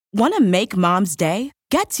Want to make Mom's day?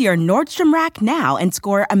 Get to your Nordstrom Rack now and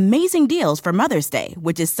score amazing deals for Mother's Day,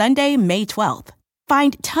 which is Sunday, May 12th.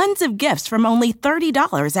 Find tons of gifts from only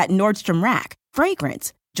 $30 at Nordstrom Rack.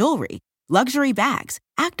 Fragrance, jewelry, luxury bags,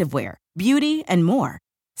 activewear, beauty, and more.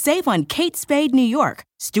 Save on Kate Spade New York,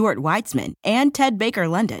 Stuart Weitzman, and Ted Baker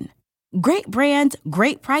London. Great brands,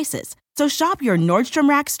 great prices. So shop your Nordstrom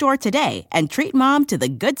Rack store today and treat Mom to the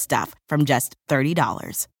good stuff from just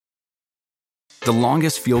 $30. The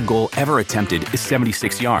longest field goal ever attempted is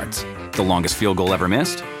 76 yards. The longest field goal ever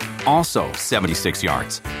missed? Also 76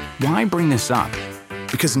 yards. Why bring this up?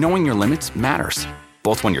 Because knowing your limits matters,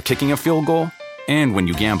 both when you're kicking a field goal and when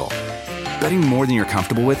you gamble. Betting more than you're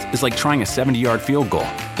comfortable with is like trying a 70-yard field goal.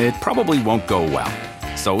 It probably won't go well.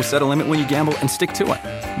 So set a limit when you gamble and stick to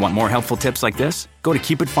it. Want more helpful tips like this? Go to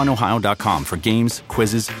keepitfunohio.com for games,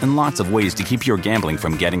 quizzes, and lots of ways to keep your gambling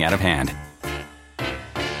from getting out of hand.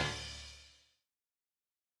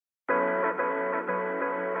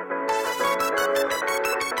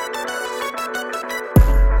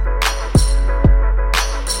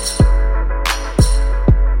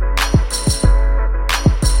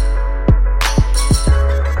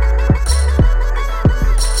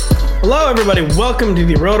 Hello, everybody. Welcome to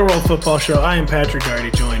the Roto-Roll Football Show. I am Patrick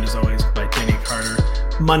Doherty, joined as always by Denny Carter.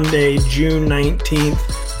 Monday, June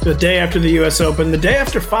 19th, the day after the U.S. Open, the day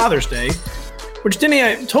after Father's Day, which, Denny,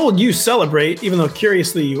 I told you celebrate, even though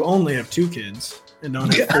curiously you only have 2 kids and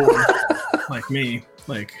don't have 4 like me.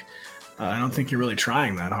 I don't think you're really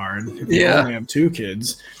trying that hard if you only have 2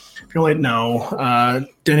 kids. If you're like, no.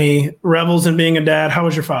 Denny revels in being a dad. How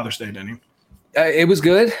was your Father's Day, Denny? It was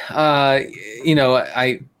good.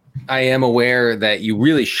 I am aware that you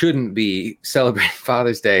really shouldn't be celebrating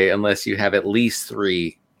Father's Day unless you have at least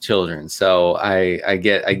 3 children. So I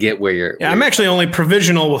get where you're. Yeah, I'm actually only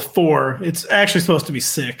provisional with 4. It's actually supposed to be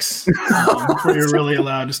 6 before you're really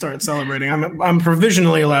allowed to start celebrating. I'm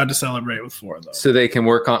provisionally allowed to celebrate with 4 though. So they can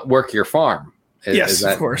work your farm. Yes,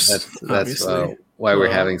 of course. That's why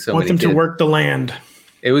we're having so many. Want them to work the land.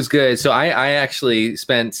 It was good. So I actually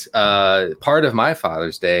spent part of my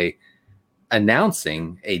Father's Day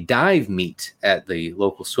announcing a dive meet at the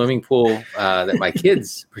local swimming pool that my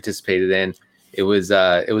kids participated in. It was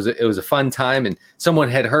a fun time, and someone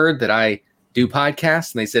had heard that I do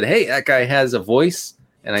podcasts, and they said, "Hey, that guy has a voice."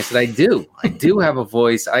 And I said, "I do have a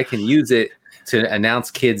voice. I can use it to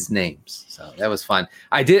announce kids' names." So that was fun.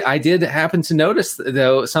 I did happen to notice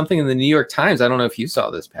though something in the New York Times. I don't know if you saw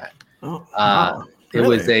this, Pat. Oh, wow.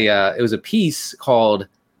 Really? It was a piece called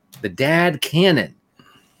 "The Dad Canon."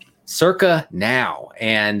 Circa now,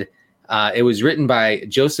 and it was written by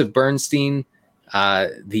Joseph Bernstein.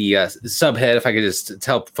 The subhead, if I could just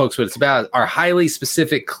tell folks what it's about, our highly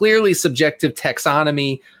specific, clearly subjective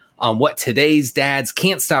taxonomy on what today's dads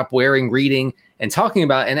can't stop wearing, reading, and talking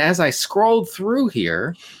about. And as I scrolled through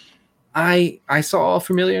here, I saw a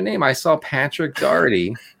familiar name. I saw Patrick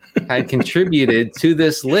Doherty had contributed to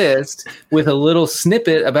this list with a little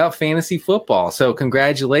snippet about fantasy football. So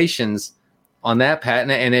congratulations on that, Pat.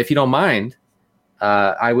 And if you don't mind,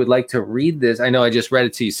 I would like to read this. I know I just read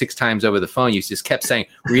it to you 6 times over the phone. You just kept saying,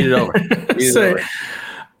 read it over.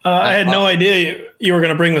 I had no idea you were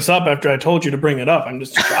going to bring this up after I told you to bring it up. I'm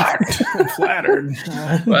just shocked and flattered.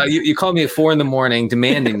 Well, you called me at 4 a.m.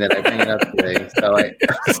 demanding that I bring it up today.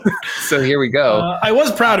 So here we go. I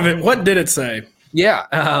was proud of it. What did it say? Yeah.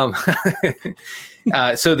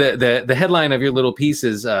 So the headline of your little piece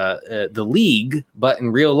is The League, but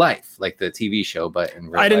in real life, like the TV show, but in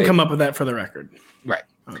real life. I didn't come up with that for the record. Right.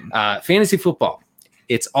 Fantasy football.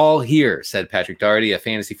 It's all here, said Patrick Doherty, a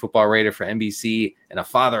fantasy football writer for NBC and a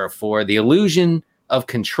father of 4. The illusion of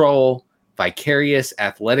control, vicarious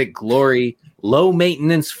athletic glory, low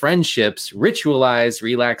maintenance friendships, ritualized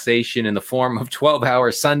relaxation in the form of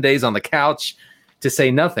 12-hour Sundays on the couch, to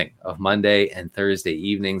say nothing of Monday and Thursday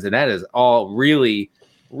evenings. And that is all really,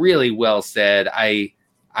 really well said. I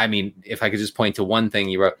mean, if I could just point to one thing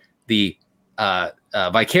you wrote, the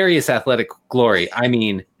vicarious athletic glory. I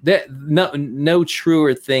mean, no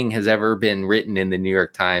truer thing has ever been written in the New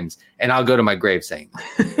York Times. And I'll go to my grave saying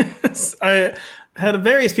that. I had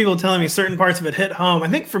various people telling me certain parts of it hit home. I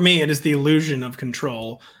think for me, it is the illusion of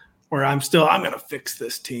control, where I'm going to fix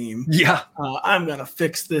this team. Yeah. I'm going to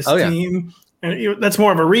fix this team. Yeah. And that's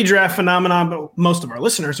more of a redraft phenomenon, but most of our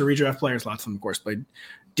listeners are redraft players. Lots of them, of course, played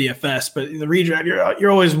DFS. But the redraft,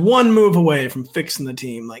 you're always one move away from fixing the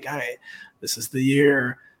team. Like, this is the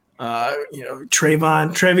year.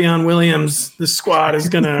 Travion Williams. This squad is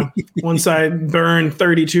gonna once I burn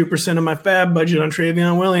 32% of my fab budget on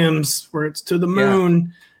Travion Williams, where it's to the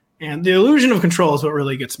moon. Yeah. And the illusion of control is what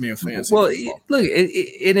really gets me with fantasy. Well, football. Look,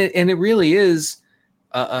 it really is.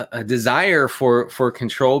 a desire for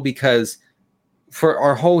control, because for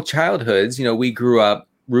our whole childhoods, we grew up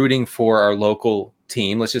rooting for our local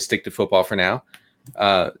team. Let's just stick to football for now,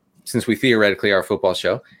 since we theoretically are a football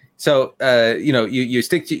show. So, you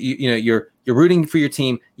stick to, you're rooting for your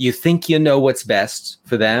team. You think you know what's best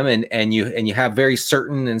for them, and you have very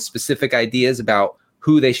certain and specific ideas about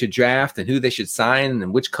who they should draft and who they should sign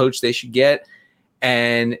and which coach they should get.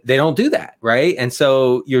 And they don't do that, right? And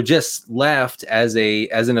so you're just left as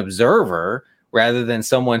an observer rather than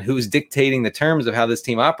someone who's dictating the terms of how this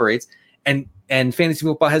team operates. And fantasy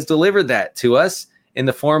football has delivered that to us in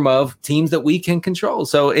the form of teams that we can control.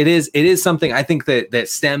 So it is something I think that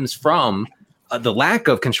stems from the lack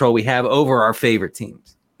of control we have over our favorite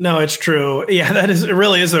teams. No, it's true. Yeah, it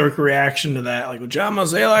really is a reaction to that. Like, well, John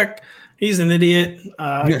Mozeliak, he's an idiot.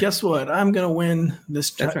 Guess what? I'm going to win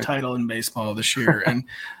this title in baseball this year. And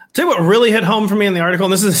I'll tell you what really hit home for me in the article,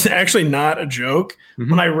 and this is actually not a joke.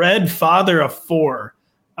 Mm-hmm. When I read Father of Four,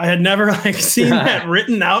 I had never seen that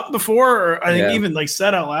written out before, or I think even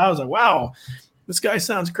said out loud. I was like, wow, this guy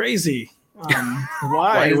sounds crazy.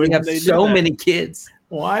 Why would they do so that? Many kids?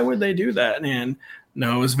 Why would they do that? And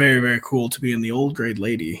no, it was very, very cool to be in the old grade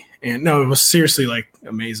lady. And no, it was seriously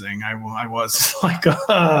amazing. I was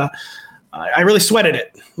I really sweated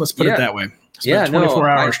it. Let's put it that way. Spent 24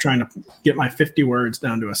 hours trying to get my 50 words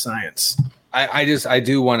down to a science. I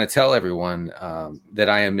do want to tell everyone that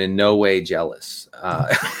I am in no way jealous.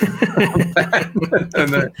 Not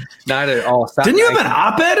at all. Didn't you have an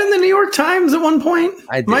op-ed in the New York Times at one point?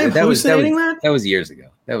 I did. Am I hallucinating that? That was years ago.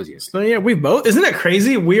 So yeah, we both. Isn't it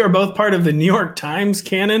crazy? We are both part of the New York Times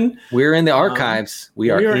canon. We're in the archives. We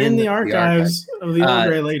are in the archives of the old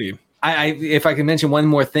gray lady. If I can mention one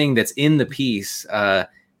more thing that's in the piece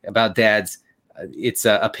about dads, it's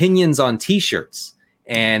opinions on T-shirts.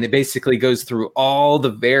 And it basically goes through all the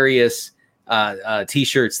various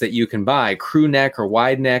T-shirts that you can buy: crew neck or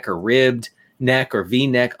wide neck or ribbed neck or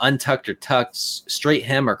V-neck, untucked or tucked, straight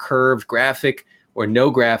hem or curved, graphic or no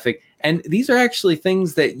graphic. And these are actually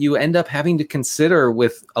things that you end up having to consider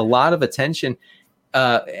with a lot of attention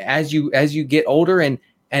as you get older,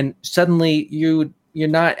 and suddenly you're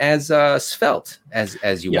not as svelte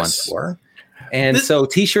as you once were. And so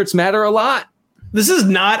T-shirts matter a lot. This is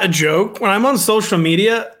not a joke. When I'm on social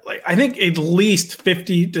media, I think at least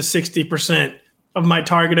 50 to 60% of my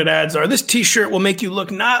targeted ads are, this T-shirt will make you look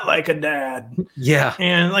not like a dad. Yeah.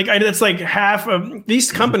 And that's half of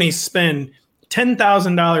these companies spend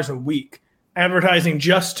 $10,000 a week advertising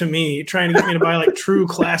just to me, trying to get me to buy true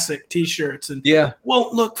classic T-shirts and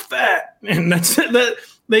won't look fat. And that's that.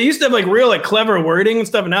 They used to have real clever wording and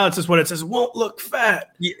stuff. And now it's just what it says, won't look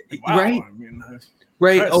fat. Yeah, wow. Right.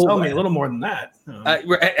 Right. Tell me a little more than that.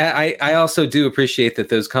 I also do appreciate that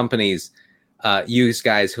those companies use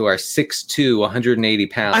guys who are 6'2", 180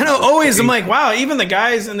 pounds. I know. Always. I'm like, wow, even the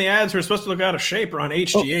guys in the ads who are supposed to look out of shape are on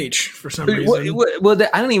HGH for some reason. Well,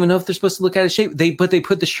 I don't even know if they're supposed to look out of shape. But they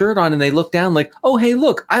put the shirt on and they look down like, oh, hey,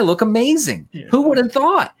 look, I look amazing. Yeah. Who would have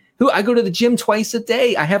thought? I go to the gym twice a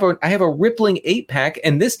day. I have a rippling 8-pack,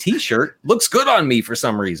 and this T-shirt looks good on me for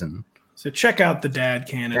some reason. So check out the Dad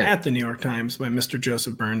Canon at the New York Times by Mr.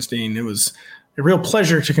 Joseph Bernstein. It was a real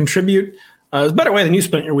pleasure to contribute. It was a better way than you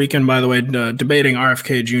spent your weekend, by the way, debating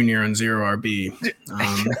RFK Jr. and Zero RB.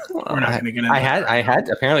 We're not going to get into that. I had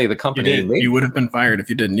apparently the company. You would have been fired if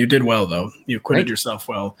you didn't. You did well, though. You acquitted yourself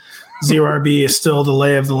well. Zero RB is still the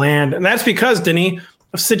lay of the land. And that's because, Denny,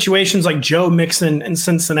 of situations like Joe Mixon in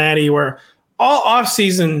Cincinnati, where all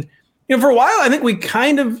offseason, for a while, I think we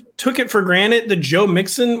kind of took it for granted that Joe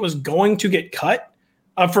Mixon was going to get cut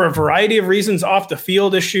for a variety of reasons, off the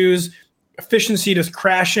field issues, efficiency just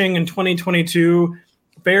crashing in 2022,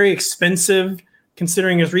 very expensive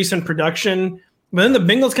considering his recent production. But then the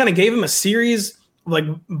Bengals kind of gave him a series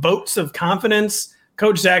of votes of confidence.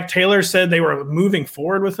 Coach Zach Taylor said they were moving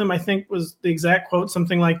forward with him, I think was the exact quote,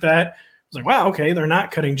 something like that. I was like, wow, okay, they're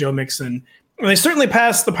not cutting Joe Mixon. And they certainly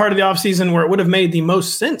passed the part of the offseason where it would have made the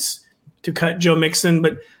most sense to cut Joe Mixon.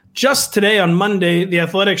 But just today on Monday, the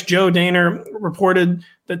Athletics' Joe Daner reported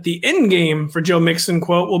that the end game for Joe Mixon,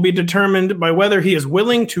 quote, will be determined by whether he is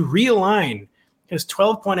willing to realign his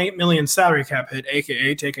 $12.8 million salary cap hit,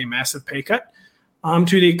 aka take a massive pay cut, to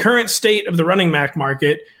the current state of the running back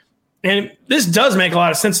market. And this does make a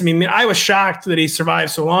lot of sense to me. I mean, I was shocked that he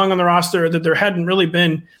survived so long on the roster, that there hadn't really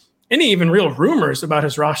been any even real rumors about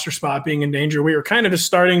his roster spot being in danger. We were kind of just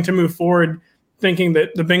starting to move forward, thinking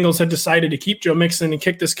that the Bengals had decided to keep Joe Mixon and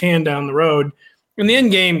kick this can down the road. And the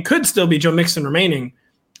end game could still be Joe Mixon remaining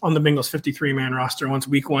on the Bengals 53-man roster once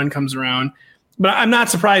week 1 comes around. But I'm not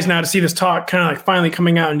surprised now to see this talk kind of finally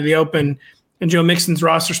coming out into the open. and Joe Mixon's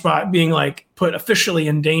roster spot being like put officially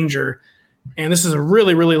in danger. And this is a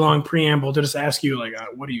really, really long preamble to just ask you, like,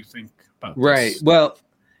 what do you think about this? Right. Well,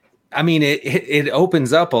 I mean, it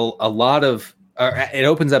opens up a lot of, it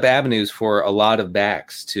opens up avenues for a lot of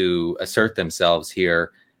backs to assert themselves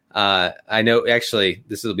here. I know, actually,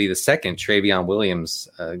 this will be the second Travion Williams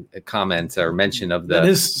comment or mention of that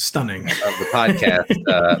is stunning of the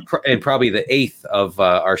podcast, and probably the 8th of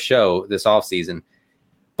our show this offseason.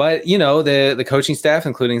 But, you know, the coaching staff,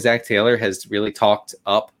 including Zach Taylor, has really talked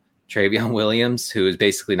up Travion Williams, who has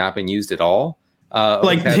basically not been used at all.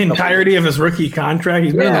 Like the entirety of his rookie contract.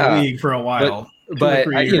 He's been in the league for a while. But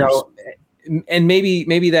you know, and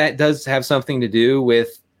maybe that does have something to do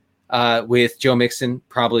with Joe Mixon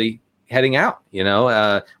probably heading out. You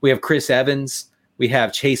know, we have Chris Evans, we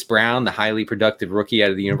have Chase Brown, the highly productive rookie out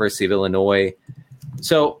of the University of Illinois.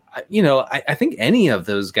 So, you know, I think any of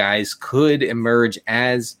those guys could emerge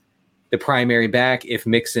as the primary back if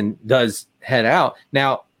Mixon does head out.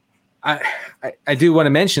 Now, I do want to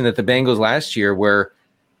mention that the Bengals last year were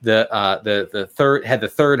the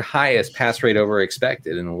third highest pass rate over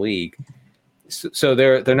expected in the league. So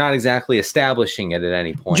they're not exactly establishing it at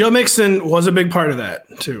any point. Joe Mixon was a big part of that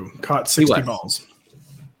too. Caught 60 balls.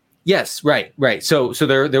 Yes, right. So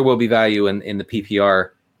there will be value in the PPR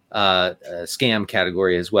scam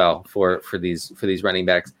category as well for these running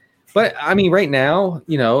backs. But I mean, right now,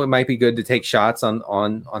 you know, it might be good to take shots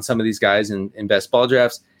on some of these guys in best ball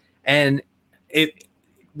drafts. And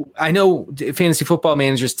I know fantasy football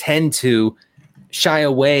managers tend to shy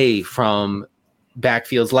away from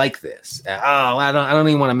backfields like this. I don't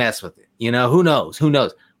even want to mess with it. You know, who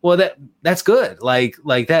knows? Well, that's good. Like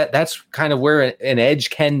that's kind of where an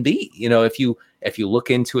edge can be. You know, if you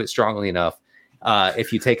look into it strongly enough,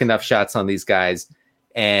 if you take enough shots on these guys,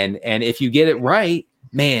 and if you get it right,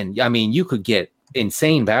 man, I mean, you could get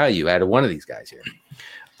insane value out of one of these guys here.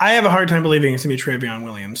 I have a hard time believing it's going to be Travion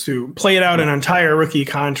Williams, who played out an entire rookie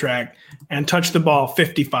contract and touched the ball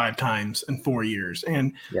 55 times in 4 years.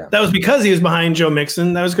 And that was because he was behind Joe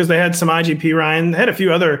Mixon. That was because they had Samaje Perine. They had a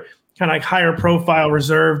few other kind of like higher profile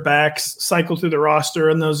reserve backs cycle through the roster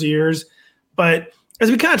in those years. But as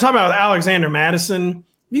we kind of talk about with Alexander Mattison,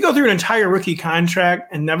 if you go through an entire rookie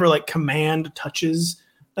contract and never like command touches,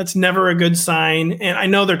 that's never a good sign. And I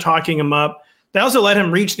know they're talking him up. They also let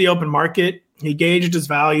him reach the open market. He gauged his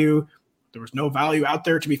value. There was no value out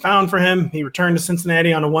there to be found for him. He returned to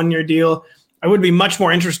Cincinnati on a 1-year deal. I would be much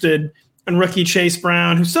more interested in rookie Chase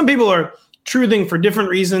Brown, who some people are truthing for different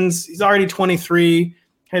reasons. He's already 23,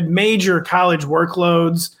 had major college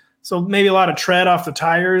workloads, so maybe a lot of tread off the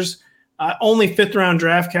tires. Only 5th-round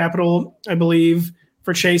draft capital, I believe,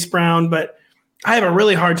 for Chase Brown. But I have a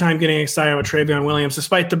really hard time getting excited with Travion Williams,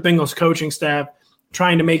 despite the Bengals coaching staff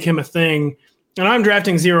trying to make him a thing. And I'm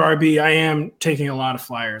drafting 0 RB. I am taking a lot of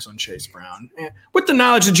flyers on Chase Brown, with the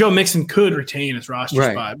knowledge that Joe Mixon could retain his roster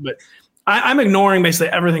spot. But I'm ignoring basically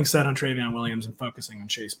everything said on Travion Williams and focusing on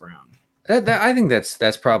Chase Brown. I think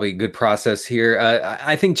that's probably a good process here.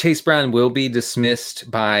 I think Chase Brown will be dismissed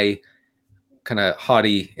by kind of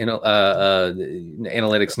haughty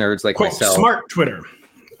analytics nerds like Quote, myself. Smart Twitter.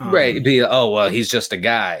 Right. Well, he's just a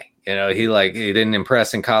guy. You know, he didn't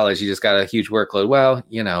impress in college. He just got a huge workload. Well,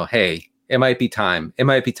 you know, hey, it might be time. It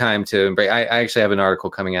might be time to embrace. I actually have an article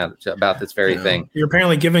coming out about this very thing. You're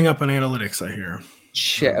apparently giving up on analytics, I hear.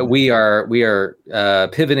 We are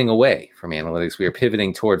pivoting away from analytics. We are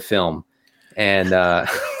pivoting toward film, and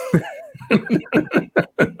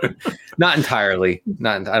not entirely.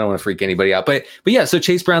 I don't want to freak anybody out, but yeah. So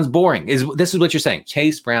Chase Brown's boring. This is what you're saying?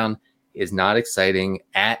 Chase Brown is not exciting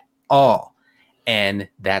at all, and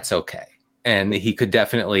that's okay. And he could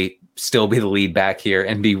definitely still be the lead back here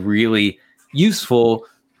and be really useful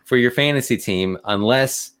for your fantasy team,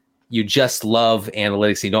 unless you just love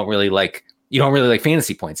analytics. You don't really like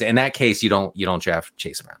fantasy points. In that case, you don't draft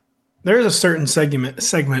Chase Brown. There is a certain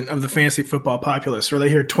segment of the fantasy football populace where they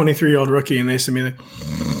hear 23-year-old rookie and they say me like,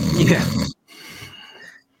 yeah.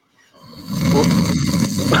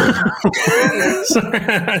 Sorry,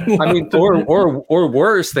 I mean, or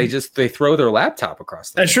worse, they throw their laptop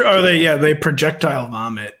across. That's true. Or they projectile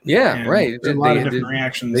vomit. Yeah, right. There's a lot of different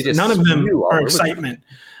reactions. None of them are excitement.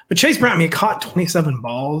 But Chase Brown, he caught 27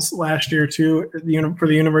 balls last year too for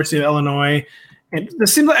the University of Illinois, and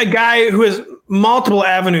this seems like a guy who has multiple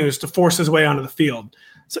avenues to force his way onto the field.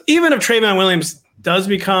 So even if Travion Williams does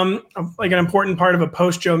become like an important part of a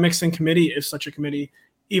post-Joe Mixon committee, if such a committee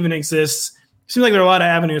even exists, it seems like there are a lot of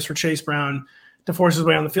avenues for Chase Brown to force his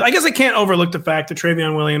way on the field. I guess I can't overlook the fact that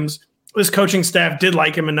Travion Williams, this coaching staff did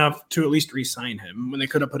like him enough to at least re-sign him when they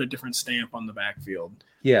could have put a different stamp on the backfield.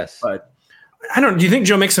 Yes. But Do you think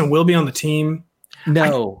Joe Mixon will be on the team?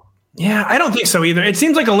 No. I don't think so either. It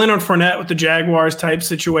seems like a Leonard Fournette with the Jaguars type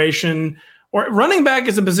situation, or running back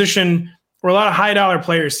is a position where a lot of high dollar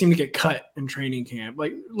players seem to get cut in training camp.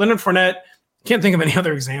 Like Leonard Fournette, can't think of any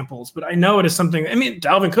other examples, but I know it is something. I mean,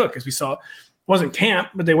 Dalvin Cook, as we saw, wasn't camp,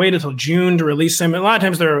 but they waited until June to release him. And a lot of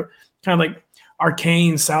times there are kind of like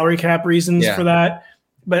arcane salary cap reasons for that.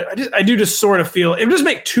 But I do just sort of feel it would just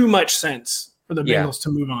make too much sense for the Bengals to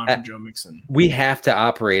move on from Joe Mixon. We have to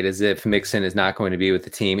operate as if Mixon is not going to be with the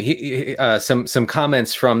team. Some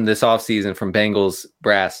comments from this offseason from Bengals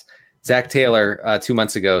brass. Zach Taylor 2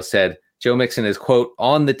 months ago said Joe Mixon is, quote,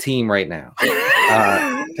 on the team right now.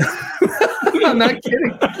 I'm not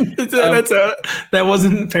kidding. That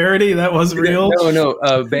wasn't parody. That was real. No.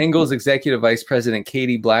 Bengals executive vice president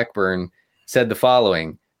Katie Blackburn said the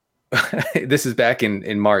following. This is back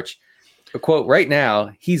in March. A quote, right now,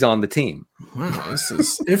 he's on the team. Wow, this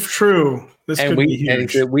is, if true, this could be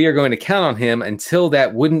huge. And we are going to count on him until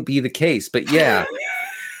that wouldn't be the case. But yeah,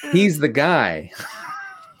 he's the guy.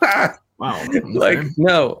 Wow.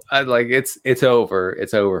 It's over.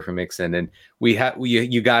 It's over for Mixon. And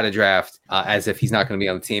you got to draft as if he's not going to be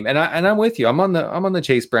on the team. And I'm with you. I'm on the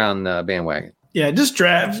Chase Brown bandwagon. Yeah, just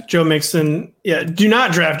draft Joe Mixon. Yeah, do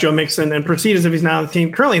not draft Joe Mixon and proceed as if he's not on the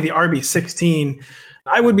team. Currently the RB 16.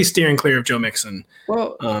 I would be steering clear of Joe Mixon.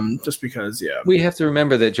 Well, just because, we have to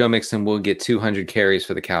remember that Joe Mixon will get 200 carries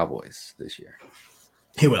for the Cowboys this year.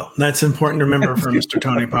 He will. That's important to remember for Mr.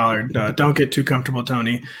 Tony Pollard. Don't get too comfortable,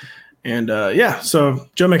 Tony. And so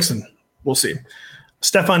Joe Mixon, we'll see.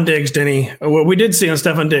 Stefon Diggs, Denny. What we did see on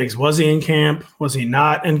Stefon Diggs, was he in camp? Was he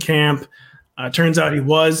not in camp? Turns out he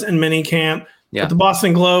was in mini camp. Yeah. But the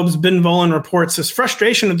Boston Globe's Ben Volin reports his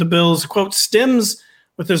frustration with the Bills, quote, stems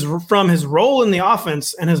from his role in the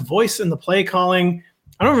offense and his voice in the play calling.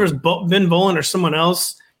 I don't know if it was Ben Volin or someone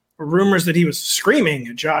else. Rumors that he was screaming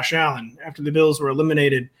at Josh Allen after the Bills were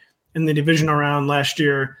eliminated in the divisional round last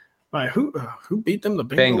year by who beat them? The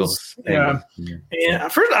Bengals. Yeah. And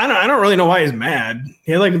at first, I don't really know why he's mad.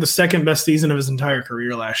 He had like the second best season of his entire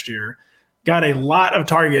career last year. Got a lot of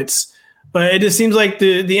targets, but it just seems like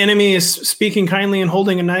the enemy is speaking kindly and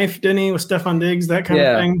holding a knife, didn't he, with Stefon Diggs, that kind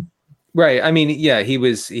of thing. Right. I mean, he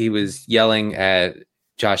was yelling at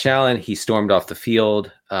Josh Allen. He stormed off the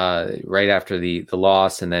field right after the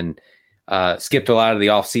loss, and then skipped a lot of the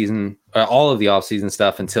offseason, all of the offseason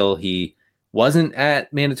stuff until he wasn't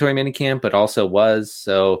at mandatory minicamp, but also was.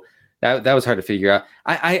 So that was hard to figure out.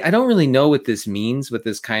 I don't really know what this means, what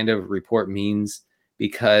this kind of report means,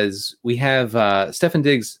 because we have Stefon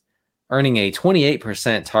Diggs earning a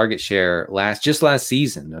 28% target share last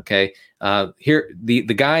season. Okay. Here, the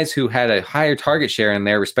guys who had a higher target share in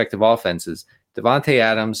their respective offenses, Devontae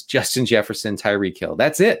Adams, Justin Jefferson, Tyreek Hill.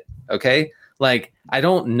 That's it. Okay. Like, I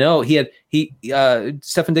don't know.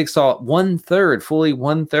 Stefon Diggs saw fully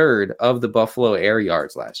one third of the Buffalo air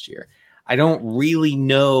yards last year. I don't really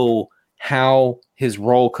know how his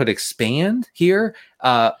role could expand here.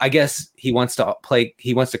 I guess he wants to play.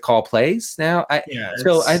 He wants to call plays now. I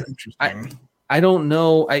don't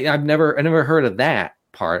know. I've never heard of that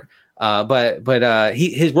part. But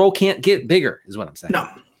his role can't get bigger, is what I'm saying.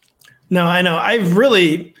 No, I know.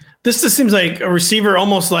 This just seems like a receiver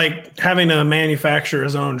almost like having to manufacture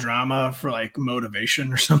his own drama for like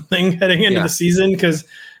motivation or something heading into the season, because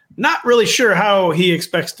not really sure how he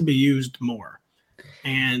expects to be used more.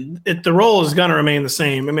 And the role is going to remain the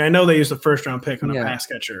same. I mean, I know they used a first-round pick on a pass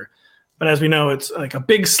catcher, but as we know, it's like a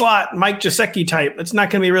big slot Mike Gesicki type. It's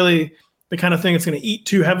not going to be really the kind of thing that's going to eat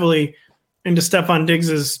too heavily into Stefon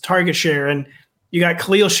Diggs's target share. And you got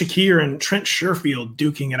Khalil Shakir and Trent Sherfield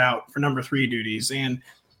duking it out for number 3 duties, and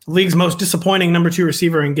the league's most disappointing number 2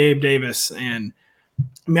 receiver in Gabe Davis. And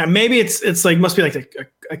I mean, maybe it's like must be like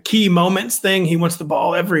a key moments thing. He wants the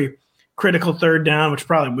ball every critical third down, which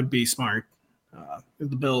probably would be smart.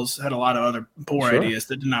 The Bills had a lot of other poor ideas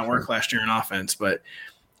that did not work last year in offense, but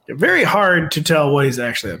very hard to tell what he's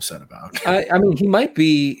actually upset about. I mean, he might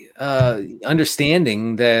be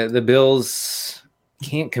understanding that the Bills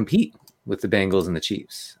can't compete with the Bengals and the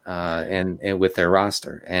Chiefs and with their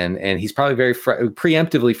roster. And he's probably very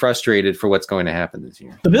preemptively frustrated for what's going to happen this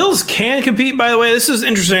year. The Bills can compete, by the way. This is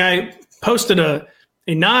interesting. I posted a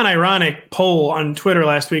non-ironic poll on Twitter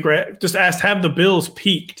last week where I just asked, have the Bills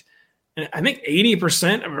peaked? And I think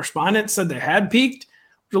 80% of respondents said they had peaked,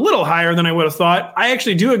 which is a little higher than I would have thought. I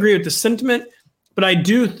actually do agree with the sentiment, but I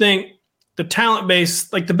do think the talent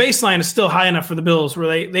base, like the baseline is still high enough for the Bills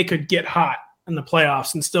where they could get hot in the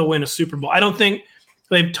playoffs and still win a Super Bowl. I don't think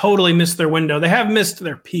they've totally missed their window. They have missed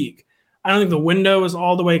their peak. I don't think the window is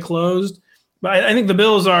all the way closed, but I think the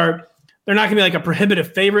Bills they're not going to be like a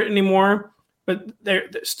prohibitive favorite anymore, but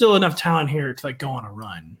there's still enough talent here to like go on a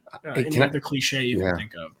run. Any other cliche you can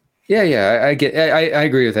think of. Yeah, I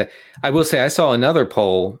agree with that. I will say I saw another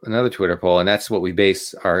Twitter poll, and that's what we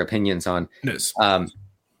base our opinions on. Yes.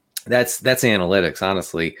 That's analytics,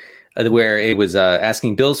 honestly, where it was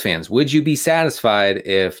asking Bills fans, would you be satisfied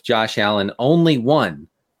if Josh Allen only won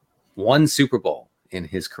one Super Bowl in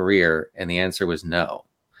his career? And the answer was no.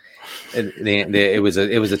 It was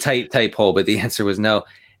a tight poll, but the answer was no.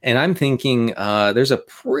 And I'm thinking there's a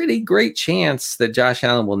pretty great chance that Josh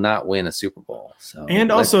Allen will not win a Super Bowl. So,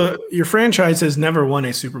 and also, your franchise has never won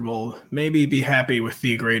a Super Bowl. Maybe be happy with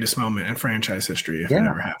the greatest moment in franchise history if it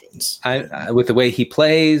ever happens. With the way he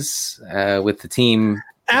plays, with the team.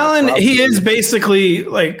 Allen, he is basically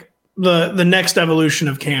like the next evolution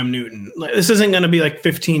of Cam Newton. Like, this isn't going to be like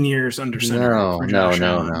 15 years under center. No.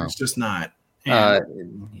 It's just not. We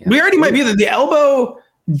already might be that the elbow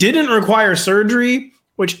didn't require surgery,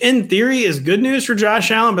 which in theory is good news for Josh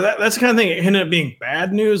Allen, but that's the kind of thing that ended up being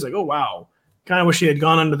bad news. Like, oh, wow. Kind of wish he had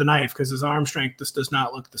gone under the knife because his arm strength just does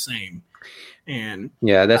not look the same. And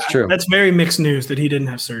yeah, that's true. That's very mixed news that he didn't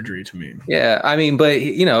have surgery to me. Yeah, I mean, but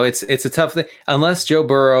it's a tough thing. Unless Joe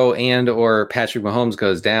Burrow and or Patrick Mahomes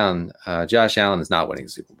goes down, Josh Allen is not winning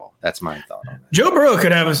the Super Bowl. That's my thought on that. Joe Burrow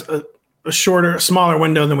could have a smaller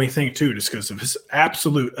window than we think too, just because of his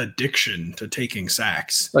absolute addiction to taking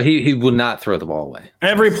sacks. Well, he will not throw the ball away.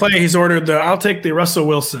 Every play he's ordered I'll take the Russell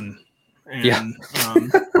Wilson. And,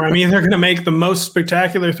 or I'm either going to make the most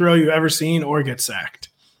spectacular throw you've ever seen or get sacked.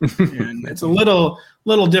 And it's a little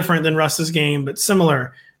different than Russ's game, but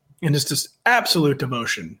similar in just absolute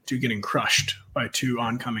devotion to getting crushed by two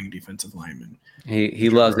oncoming defensive linemen. He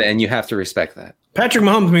loves it, and you have to respect that. Patrick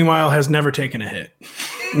Mahomes, meanwhile, has never taken a hit.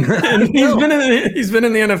 And he's been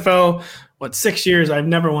in the NFL, 6 years? I've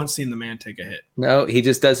never once seen the man take a hit. No, he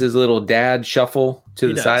just does his little dad shuffle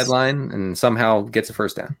to the sideline and somehow gets a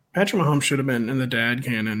first down. Patrick Mahomes should have been in the dad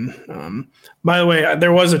canon. By the way,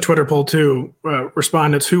 there was a Twitter poll too.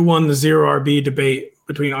 Respondents who won the 0 RB debate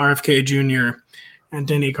between RFK Jr. and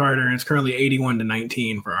Denny Carter, and it's currently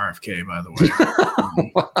 81-19 for RFK. By the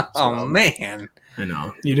way, man, I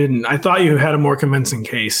know you didn't. I thought you had a more convincing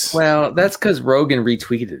case. Well, that's because Rogan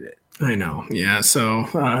retweeted it. I know. Yeah. So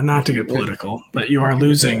not to get political, but you are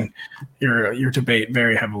losing your debate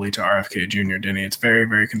very heavily to RFK Jr., Denny. It's a very,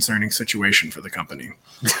 very concerning situation for the company.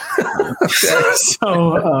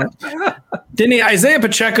 Denny, Isiah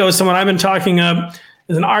Pacheco is someone I've been talking up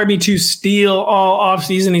as an RB2 steal all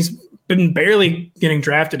offseason. He's been barely getting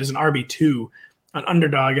drafted as an RB2 on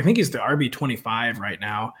Underdog. I think he's the RB25 right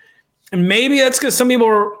now. And maybe that's because some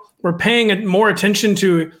people were paying more attention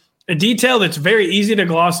to a detail that's very easy to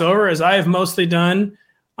gloss over, as I have mostly done,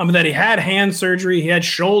 that he had hand surgery, he had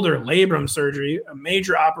shoulder labrum surgery, a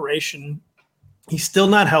major operation. He's still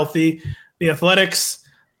not healthy. The Athletics,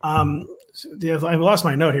 I lost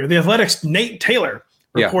my note here. The Athletics' Nate Taylor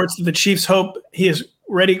reports that the Chiefs hope he is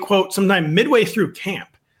ready, quote, sometime midway through camp.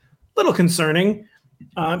 Little concerning.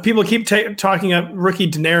 People keep talking up rookie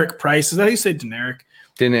Deneric Price. Is that how you say Deneric?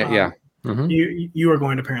 Yeah. Mm-hmm. You are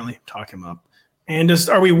going to apparently talk him up. And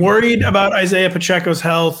are we worried about Isiah Pacheco's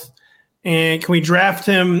health? And can we draft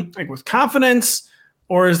him with confidence?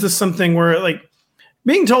 Or is this something where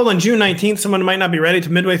being told on June 19th someone might not be ready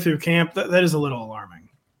to midway through camp? That is a little alarming.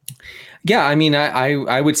 Yeah, I mean,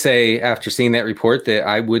 I would say after seeing that report that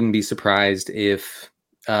I wouldn't be surprised if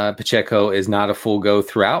Pacheco is not a full go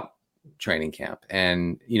throughout training camp,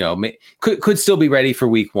 and could still be ready for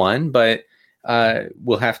week 1, but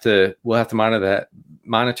we'll have to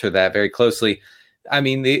monitor that very closely. I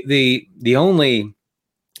mean, the only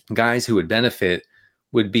guys who would benefit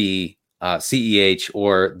would be CEH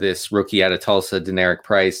or this rookie out of Tulsa, Deneric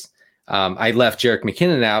Price. I left Jerick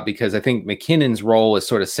McKinnon out because I think McKinnon's role is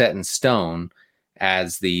sort of set in stone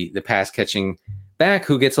as the pass catching back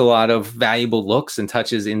who gets a lot of valuable looks and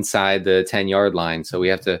touches inside the 10-yard line. So we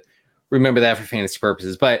have to remember that for fantasy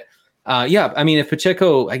purposes. But I mean, if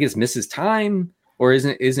Pacheco, I guess, misses time or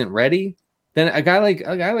isn't ready, then a guy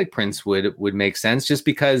like Prince would make sense, just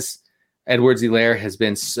because Edwards-Helaire has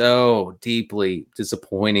been so deeply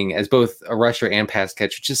disappointing as both a rusher and pass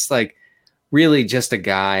catcher, just really just a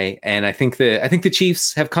guy. And I think the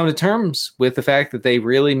Chiefs have come to terms with the fact that they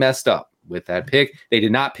really messed up with that pick. They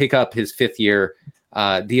did not pick up his 5th year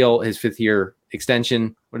deal, his 5th year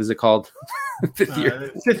extension. What is it called?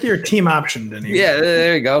 5th year team option, didn't he? Yeah,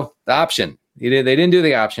 there you go. The option. They didn't do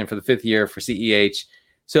the option for the 5th year for CEH.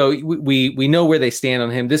 So we know where they stand on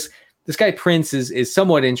him. This guy Prince is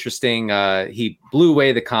somewhat interesting. He blew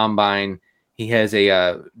away the combine. He has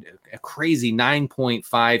a crazy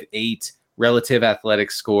 9.58 relative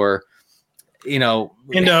athletic score.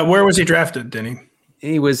 And where was he drafted, Denny?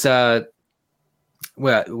 He was, I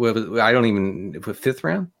don't even, fifth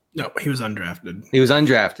round? No, he was undrafted. He was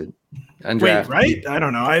undrafted. Wait, right? I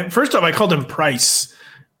don't know. First off, I called him Price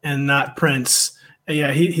and not Prince.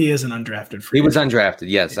 Yeah, he is an undrafted free. He was undrafted.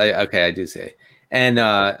 Yes, I do say. And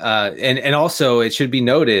also it should be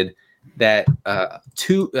noted that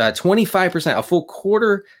 25%, a full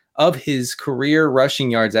quarter of his career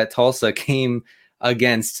rushing yards at Tulsa came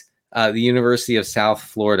against the University of South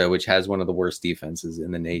Florida, which has one of the worst defenses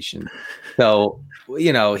in the nation. So,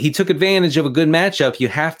 he took advantage of a good matchup. You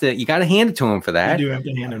got to hand it to him for that. You do have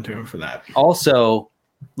to hand it to him for that. Also,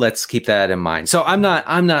 let's keep that in mind. So I'm not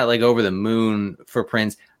like over the moon for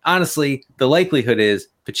Prince. Honestly, the likelihood is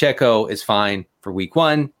Pacheco is fine for week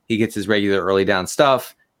 1. He gets his regular early down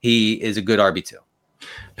stuff. He is a good RB2.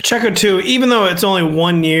 Pacheco too, even though it's only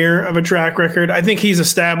 1 year of a track record, I think he's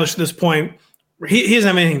established at this point. He doesn't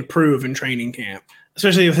have anything to prove in training camp,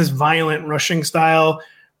 especially with his violent rushing style,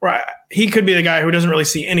 where he could be the guy who doesn't really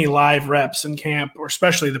see any live reps in camp, or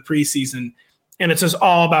especially the preseason. And it's just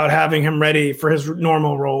all about having him ready for his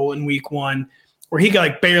normal role in week 1, where he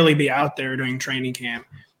could barely be out there during training camp.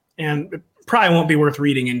 And it probably won't be worth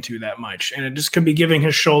reading into that much. And it just could be giving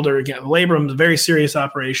his shoulder, again, the labrum is a very serious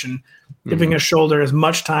operation, giving his shoulder as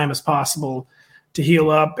much time as possible to heal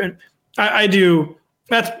up. And I do.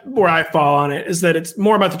 That's where I fall on it, is that it's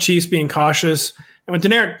more about the Chiefs being cautious. And with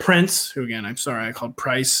Deneric Prince, who, again, I'm sorry, I called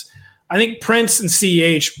Price, I think Prince and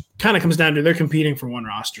CEH kind of comes down to they're competing for one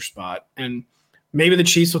roster spot. And maybe the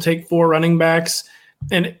Chiefs will take 4 running backs.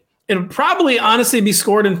 And it'll probably honestly be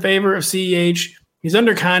scored in favor of CEH. He's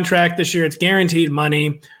under contract this year. It's guaranteed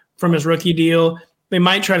money from his rookie deal. They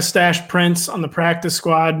might try to stash Prince on the practice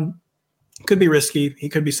squad. Could be risky. He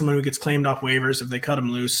could be someone who gets claimed off waivers if they cut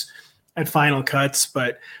him loose at final cuts.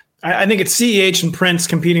 But I think it's CEH and Prince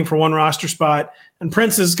competing for one roster spot. And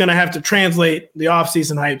Prince is going to have to translate the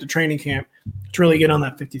offseason hype to training camp to really get on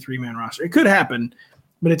that 53-man roster. It could happen,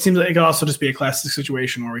 but it seems like it could also just be a classic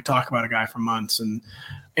situation where we talk about a guy for months and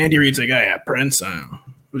Andy Reid's like, yeah, Prince,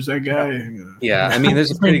 who's that guy? Yeah, I mean,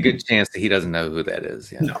 there's a pretty good chance that he doesn't know who that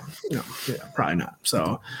is. Yeah. No, probably not.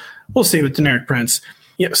 So we'll see with Deneric Prince.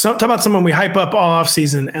 Yeah, so talk about someone we hype up all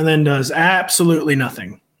offseason and then does absolutely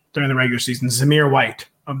nothing during the regular season. Zamir White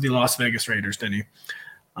of the Las Vegas Raiders, didn't he?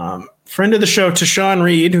 Friend of the show, Tashawn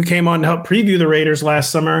Reed, who came on to help preview the Raiders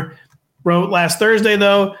last summer, wrote last Thursday,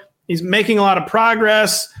 though, he's making a lot of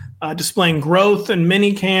progress, displaying growth in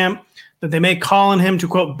mini camp, that they may call on him to,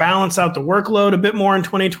 quote, balance out the workload a bit more in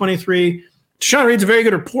 2023. Tashawn Reed's a very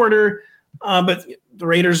good reporter, but the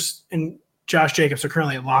Raiders and Josh Jacobs are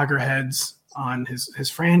currently at loggerheads on his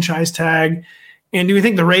franchise tag. And do we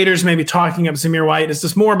think the Raiders may be talking up Zamir White? Is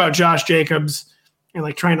this more about Josh Jacobs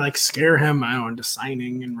and trying to scare him, into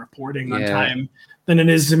signing and reporting on time than it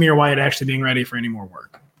is Zamir White actually being ready for any more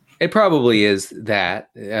work? It probably is that.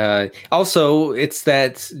 Also, it's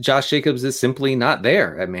that Josh Jacobs is simply not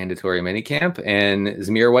there at mandatory minicamp, and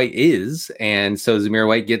Zamir White is. And so Zamir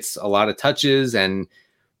White gets a lot of touches and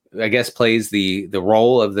I guess plays the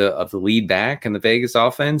role of the lead back in the Vegas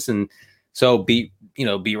offense. And so beat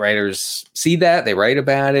writers see that, they write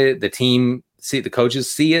about it, the team see it, the coaches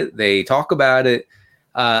see it, they talk about it.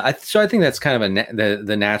 So I think that's kind of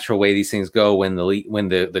the natural way these things go when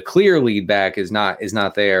the clear lead back is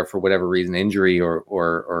not there for whatever reason, injury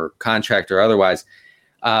or contract or otherwise.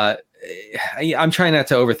 I'm trying not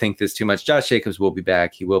to overthink this too much. Josh Jacobs will be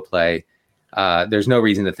back. He will play. There's no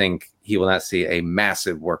reason to think he will not see a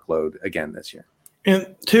massive workload again this year.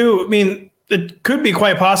 And two, it could be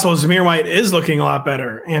quite possible Zamir White is looking a lot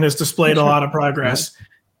better and has displayed a lot of progress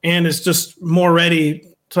and is just more ready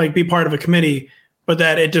to be part of a committee. But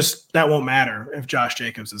that won't matter if Josh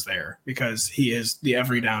Jacobs is there because he is the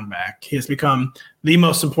every down back. He has become the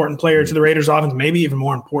most important player to the Raiders offense, maybe even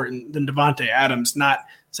more important than Davante Adams. Not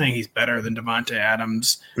saying he's better than Davante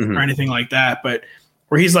Adams or anything like that, but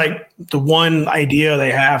where he's the one idea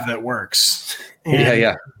they have that works.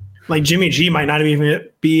 And Jimmy G might not even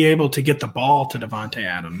be able to get the ball to Davante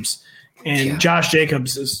Adams. And Josh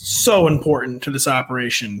Jacobs is so important to this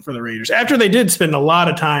operation for the Raiders. After they did spend a lot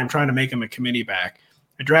of time trying to make him a committee back.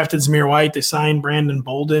 They drafted Zamir White. They signed Brandon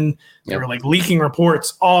Bolden. They were leaking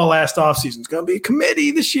reports all last offseason. It's going to be a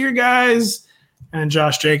committee this year, guys. And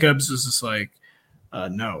Josh Jacobs was just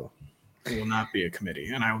no, it will not be a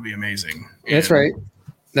committee, and I will be amazing. That's right.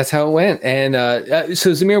 That's how it went. And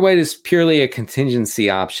so Zamir White is purely a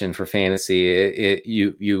contingency option for fantasy.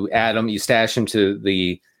 You add him, you stash him to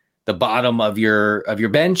the the bottom of your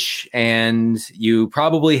bench, and you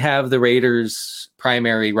probably have the Raiders'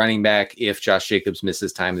 primary running back if Josh Jacobs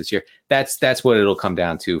misses time this year. That's what it'll come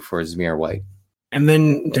down to for Zamir White. And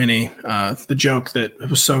then, Denny, the joke that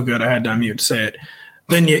was so good I had to unmute to say it.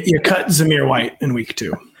 Then you cut Zamir White in week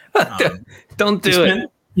 2. Don't do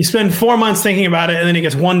it. You spend 4 months thinking about it, and then he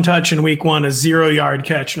gets 1 touch in week 1, a 0-yard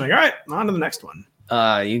catch. You're like, all right, on to the next one.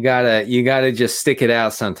 You gotta just stick it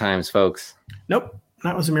out sometimes, folks. Nope,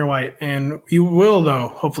 not with Zamir White. And you will, though,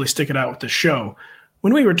 hopefully stick it out with the show.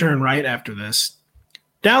 When we return right after this,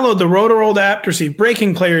 download the Roto-World app to receive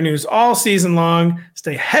breaking player news all season long.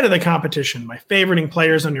 Stay ahead of the competition by favoriting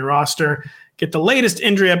players on your roster. Get the latest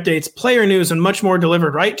injury updates, player news, and much more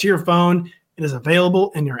delivered right to your phone. It is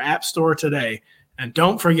available in your app store today. And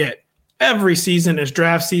don't forget, every season is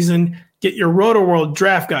draft season. Get your Roto-World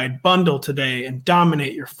Draft Guide bundle today and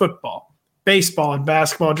dominate your football, baseball, and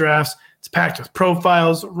basketball drafts. It's packed with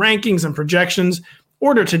profiles, rankings, and projections.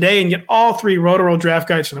 Order today and get all 3 Roto-World Draft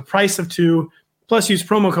Guides for the price of 2. Plus, use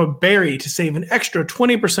promo code BARRY to save an extra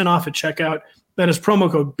 20% off at checkout. That is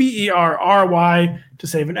promo code BERRY to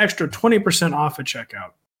save an extra 20% off at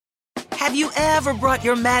checkout. Have you ever brought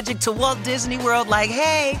your magic to Walt Disney World like,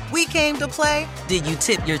 hey, we came to play? Did you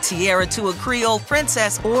tip your tiara to a Creole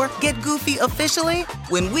princess or get goofy officially?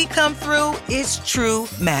 When we come through, it's true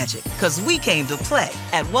magic, because we came to play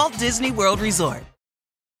at Walt Disney World Resort.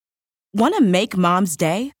 Want to make Mom's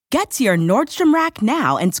Day? Get to your Nordstrom Rack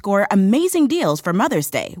now and score amazing deals for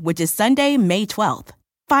Mother's Day, which is Sunday, May 12th.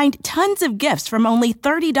 Find tons of gifts from only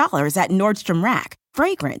 $30 at Nordstrom Rack.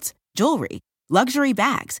 Fragrance, jewelry, luxury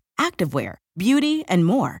bags, activewear, beauty, and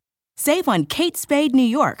more. Save on Kate Spade New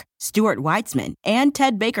York, Stuart Weitzman, and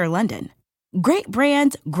Ted Baker London. Great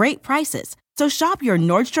brands, great prices. So shop your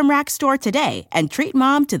Nordstrom Rack store today and treat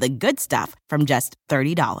Mom to the good stuff from just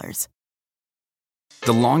 $30.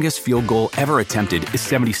 The longest field goal ever attempted is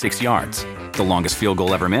 76 yards. The longest field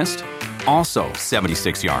goal ever missed? Also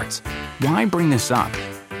 76 yards. Why bring this up?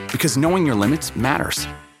 Because knowing your limits matters,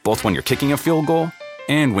 both when you're kicking a field goal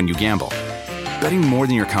and when you gamble. Betting more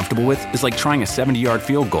than you're comfortable with is like trying a 70-yard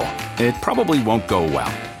field goal. It probably won't go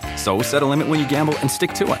well. So set a limit when you gamble and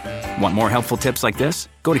stick to it. Want more helpful tips like this?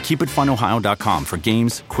 Go to keepitfunohio.com for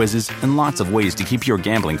games, quizzes, and lots of ways to keep your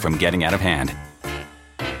gambling from getting out of hand.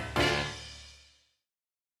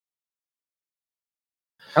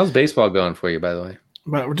 How's baseball going for you, by the way?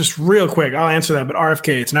 But we're just real quick, I'll answer that. But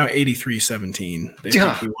RFK, it's now 83-17. They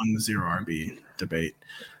think we won the 0 RB debate.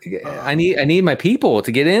 I need my people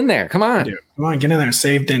to get in there. Come on. Come on, get in there.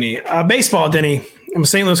 Save Denny. Baseball, Denny. I'm a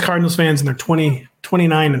St. Louis Cardinals fans, and they're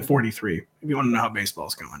 29 and 43. If you want to know how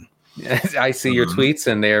baseball's going. I see your tweets,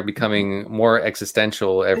 and they are becoming more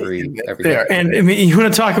existential every day. And I mean, you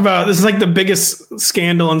want to talk about this is like the biggest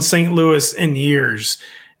scandal in St. Louis in years.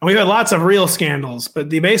 And we've had lots of real scandals, but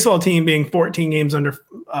the baseball team being 14 games under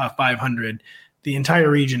 500, the entire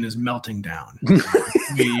region is melting down.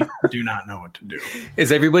 We do not know what to do.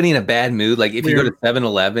 Is everybody in a bad mood? Like if you go to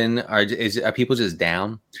 7-Eleven, are people just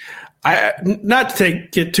down? Not to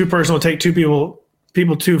get too personal, take two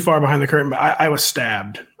people too far behind the curtain, but I was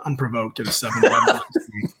stabbed unprovoked at a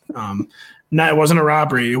 7-Eleven. It wasn't a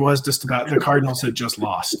robbery. It was just about the Cardinals had just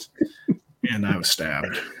lost, and I was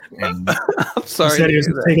stabbed. And I'm sorry. He said he was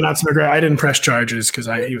taking out some aggression. I didn't press charges because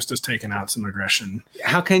he was just taking out some aggression.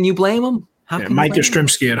 How can you blame him? Mike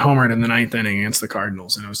Yastrzemski had homered in the 9th inning against the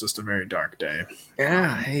Cardinals, and it was just a very dark day.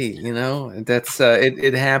 Yeah, hey, that's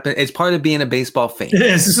it happened. It's part of being a baseball fan. It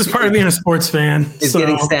is. This is part of being a sports fan. It's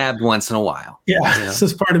getting stabbed once in a while. Yeah, this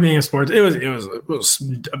is part of being a sports. It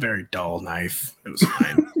was a very dull knife. It was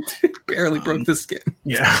fine. Barely broke the skin.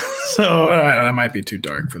 Yeah, so that might be too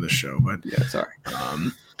dark for this show, but yeah, sorry.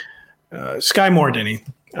 Skyy Moore, Denny.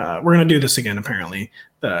 We're going to do this again, apparently.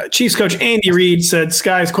 Chiefs coach Andy Reid said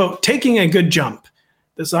Sky's, quote, taking a good jump.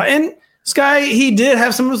 And Skyy, he did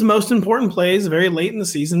have some of his most important plays very late in the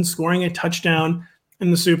season, scoring a touchdown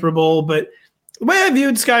in the Super Bowl. But the way I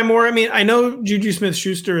viewed Skyy Moore, I mean, I know Juju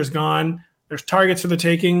Smith-Schuster is gone. There's targets for the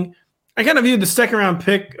taking. I kind of viewed the second-round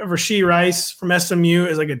pick of Rashee Rice from SMU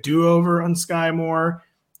as like a do-over on Skyy Moore.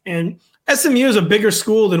 And SMU is a bigger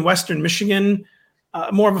school than Western Michigan.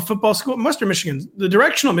 More of a football school. Western Michigan, the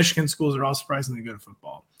directional Michigan schools are all surprisingly good at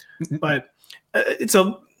football. But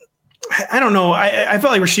I don't know. I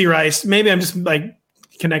felt like Rashee Rice, maybe I'm just like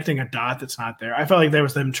connecting a dot that's not there. I felt like there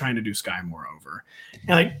was them trying to do Skyy Moore over.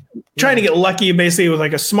 And like trying to get lucky basically with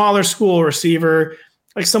like a smaller school receiver,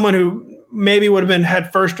 like someone who maybe would have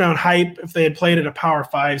had first round hype if they had played at a Power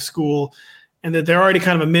 5 school, and that they're already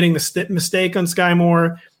kind of admitting the mistake on Skyy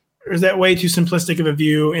Moore. Or is that way too simplistic of a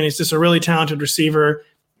view? And it's just a really talented receiver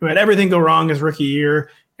who had everything go wrong his rookie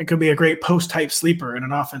year it could be a great post-type sleeper in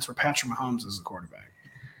an offense where Patrick Mahomes is the quarterback.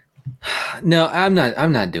 No, I'm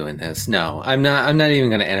not doing this. No, I'm not even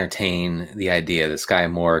going to entertain the idea that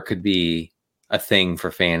Skyy Moore could be a thing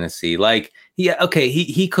for fantasy. Like, yeah, okay,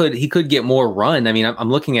 he could get more run. I mean, I'm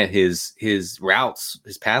looking at his routes,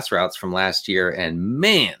 his pass routes from last year, and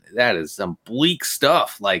man, that is some bleak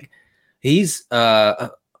stuff. Like, he's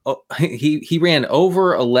he ran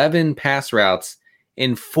over 11 pass routes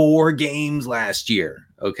in 4 games last year.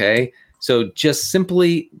 Okay, so just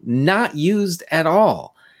simply not used at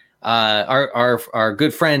all. Our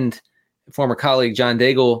good friend, former colleague John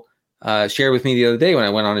Daigle, shared with me the other day when I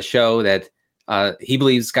went on a show that he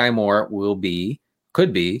believes Skyy Moore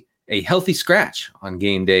could be a healthy scratch on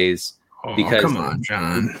game days. Because come on,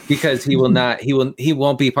 John. Because he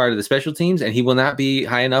won't be part of the special teams, and he will not be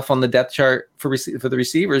high enough on the depth chart for the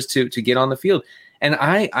receivers to get on the field. And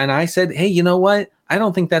I said, hey, you know what? I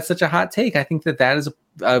don't think that's such a hot take. I think that is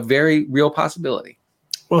a very real possibility.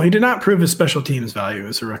 Well, he did not prove his special teams value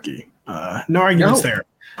as a rookie. No arguments there.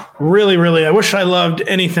 Really, really, I wish I loved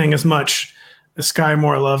anything as much as Skyy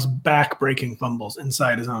Moore loves back-breaking fumbles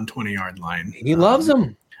inside his own 20-yard line. He loves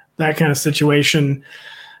them. That kind of situation.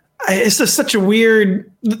 It's just such a weird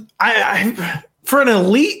for an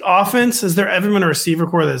elite offense. Has there ever been a receiver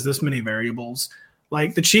core that has this many variables?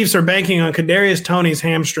 Like, the Chiefs are banking on Kadarius Toney's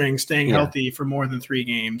hamstring staying healthy for more than 3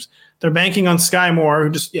 games. They're banking on Skyy Moore,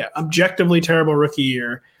 who just objectively terrible rookie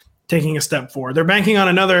year, taking a step forward. They're banking on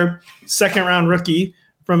another second-round rookie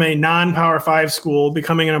from a non-Power 5 school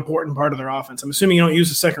becoming an important part of their offense. I'm assuming you don't use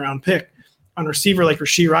a second-round pick on a receiver like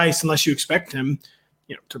Rashee Rice unless you expect him,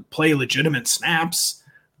 to play legitimate snaps.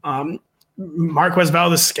 Marquez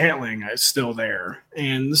Valdes-Scantling is still there,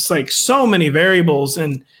 and it's like so many variables.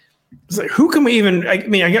 And it's like, who can we even?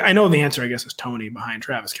 I know the answer, I guess, is Toney behind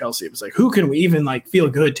Travis Kelce. It's like, who can we even feel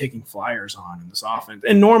good taking flyers on in this offense?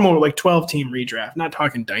 And normal 12-team redraft, not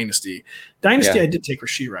talking dynasty. Dynasty, I did take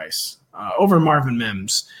Rashee Rice over Marvin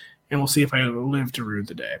Mims, and we'll see if I live to rue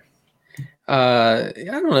the day. I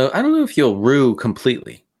don't know. I don't know if you'll rue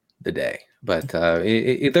completely the day, but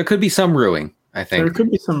there could be some ruing. I think there could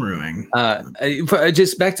be some ruing.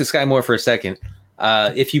 Just back to Skyy Moore for a second.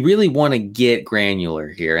 If you really want to get granular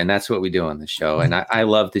here, and that's what we do on the show, and I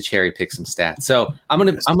love to cherry pick some stats. So I'm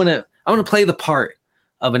gonna play the part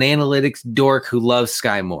of an analytics dork who loves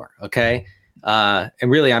Skyy Moore. Okay, and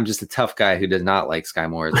really, I'm just a tough guy who does not like Skyy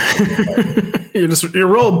Moore. You're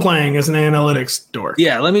role playing as an analytics dork.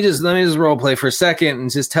 Yeah, let me just role play for a second and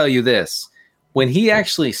just tell you this. When he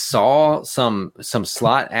actually saw some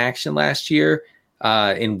slot action last year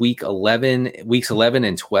in weeks 11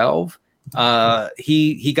 and 12,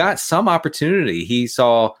 he got some opportunity. He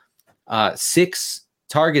saw 6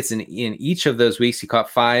 targets in each of those weeks. He caught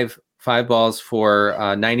five balls for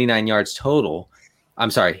 99 yards total. I'm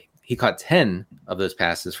sorry, he caught 10 of those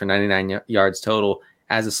passes for 99 yards total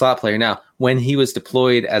as a slot player. Now, when he was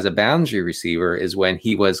deployed as a boundary receiver is when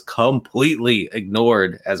he was completely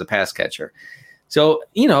ignored as a pass catcher. So,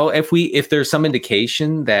 if there's some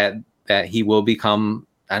indication that he will become,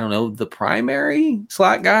 I don't know, the primary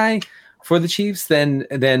slot guy for the Chiefs, then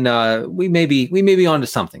we may be onto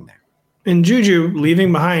something there. And Juju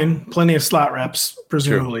leaving behind plenty of slot reps,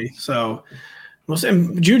 presumably. True. So,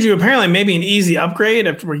 Juju apparently maybe an easy upgrade.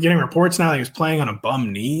 After we're getting reports now that he was playing on a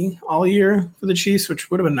bum knee all year for the Chiefs,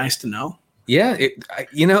 which would have been nice to know. Yeah,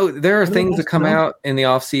 there are things that come out in the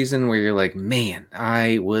offseason where you're like, man,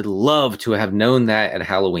 I would love to have known that at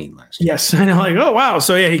Halloween last year. Yes, I know. Like, oh, wow.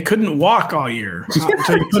 So, he couldn't walk all year. So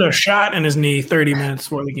he put a shot in his knee 30 minutes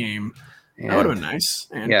before the game. That would have been nice.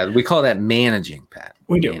 And we call that managing, Pat.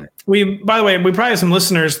 We do. By the way, we probably have some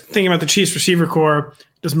listeners thinking about the Chiefs receiver core,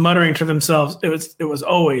 just muttering to themselves, it was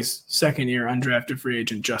always second-year undrafted free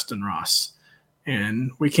agent Justin Ross.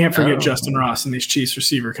 And we can't forget Justin Ross in these Chiefs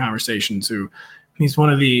receiver conversations, he's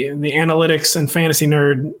one of the analytics and fantasy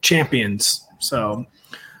nerd champions. So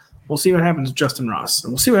we'll see what happens with Justin Ross.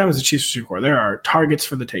 And we'll see what happens with Chiefs receiver core. There are targets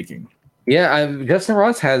for the taking. Yeah, Justin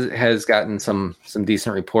Ross has gotten some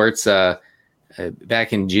decent reports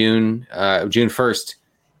back in June 1st.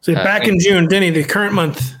 So back in June, Denny, the current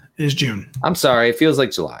month is June. I'm sorry, it feels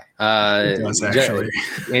like July. It does, actually.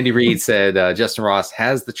 Andy Reid said Justin Ross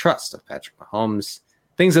has the trust of Patrick Mahomes,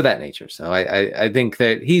 things of that nature. So I think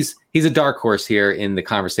that he's a dark horse here in the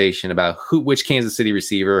conversation about which Kansas City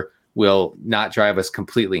receiver will not drive us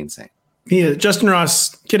completely insane. Yeah, Justin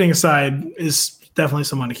Ross, kidding aside, is definitely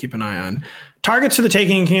someone to keep an eye on. Targets for the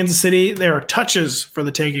taking in Kansas City. There are touches for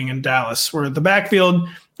the taking in Dallas, where the backfield,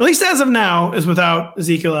 at least as of now, is without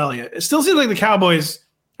Ezekiel Elliott. It still seems like the Cowboys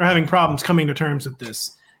are having problems coming to terms with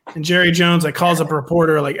this. And Jerry Jones calls up a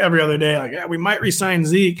reporter every other day, yeah, we might re-sign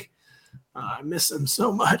Zeke. I miss him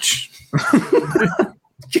so much.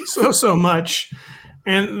 so much.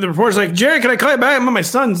 And the reporter's like, Jerry, can I call you back? I'm at my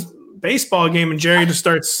son's baseball game. And Jerry just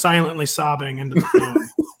starts silently sobbing into the phone.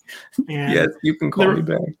 And yes, you can call me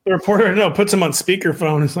back. The reporter puts him on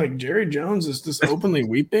speakerphone. It's like, Jerry Jones is just openly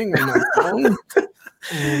weeping on my phone.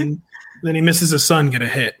 And then he misses his son get a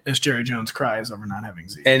hit as Jerry Jones cries over not having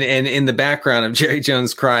Zeke. And in the background of Jerry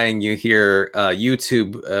Jones crying, you hear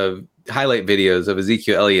YouTube highlight videos of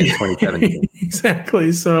Ezekiel Elliott in 2017.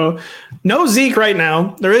 Exactly. So no Zeke right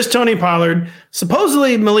now. There is Tony Pollard.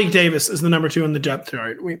 Supposedly Malik Davis is the number 2 in the depth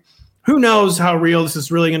chart. Who knows how real this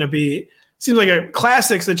is really going to be. Seems like a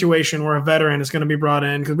classic situation where a veteran is going to be brought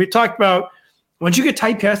in, because we talked about once you get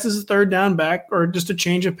typecast as a third down back or just a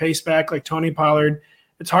change of pace back like Tony Pollard,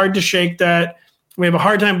 it's hard to shake that. We have a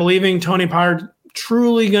hard time believing Tony Pollard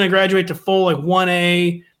truly going to graduate to full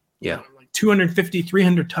 1A, 250,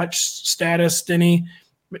 300 touch status, Denny.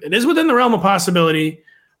 It is within the realm of possibility.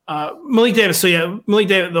 Malik Davis. So yeah, Malik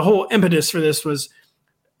Davis, the whole impetus for this was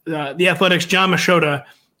the Athletics' John Machota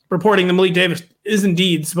reporting that Malik Davis is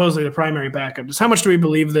indeed supposedly the primary backup. Just how much do we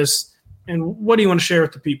believe this? And what do you want to share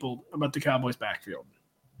with the people about the Cowboys backfield?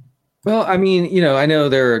 Well, I mean, I know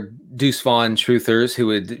there are Deuce Vaughn truthers who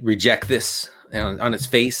would reject this on its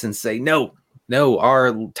face and say, no,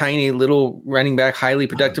 our tiny little running back, highly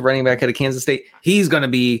productive running back out of Kansas State, he's going to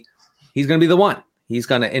be the one. He's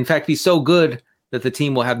going to, in fact, be so good that the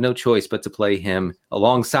team will have no choice but to play him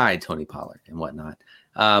alongside Tony Pollard and whatnot.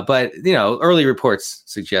 But early reports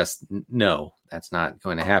suggest no, that's not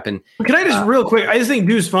going to happen. Can I just real quick? I just think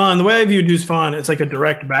Deuce Vaughn, the way I view Deuce Vaughn, it's like a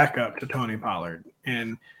direct backup to Tony Pollard,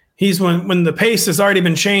 and he's when the pace has already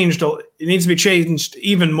been changed, it needs to be changed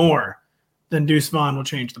even more than Deuce Vaughn will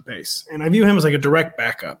change the pace. And I view him as like a direct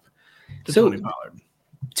backup to Tony Pollard.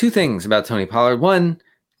 Two things about Tony Pollard. One,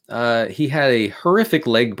 he had a horrific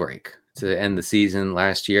leg break to end the season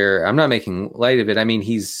last year. I'm not making light of it. I mean,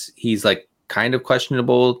 he's kind of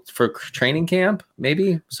questionable for training camp,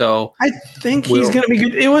 maybe. So I think he's going to be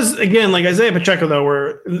good. It was, again, like Isiah Pacheco, though,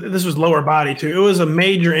 where this was lower body, too. It was a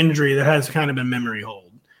major injury that has kind of been memory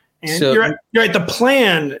hold. And so, you're right. The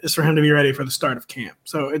plan is for him to be ready for the start of camp.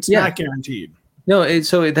 So it's not guaranteed. No,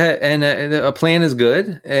 a plan is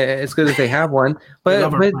good. It's good if they have one.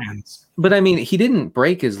 But I mean, he didn't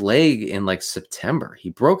break his leg in September.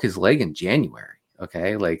 He broke his leg in January.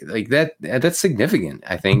 Okay, like that's significant,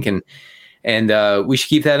 I think, and we should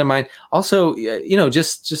keep that in mind. Also,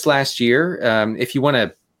 just last year, if you want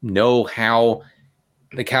to know how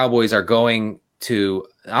the Cowboys are going to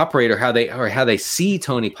operate or how they see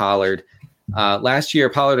Tony Pollard, last year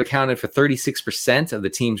Pollard accounted for 36% of the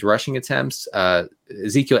team's rushing attempts.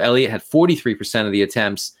 Ezekiel Elliott had 43% of the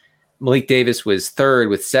attempts. Malik Davis was third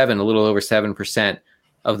with a little over 7%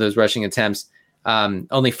 of those rushing attempts.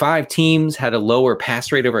 Only 5 teams had a lower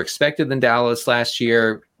pass rate over expected than Dallas last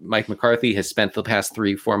year. Mike McCarthy has spent the past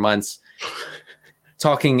 3-4 months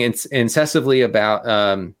talking incessantly about.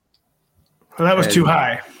 That was too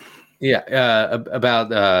high. Yeah,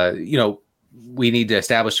 about we need to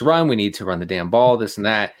establish the run. We need to run the damn ball. This and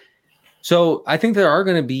that. So I think there are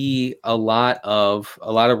going to be a lot of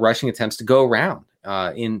rushing attempts to go around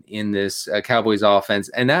in this Cowboys offense,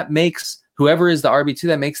 and that makes whoever is the RB2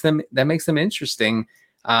 that makes them interesting.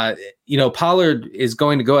 Pollard is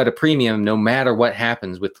going to go at a premium no matter what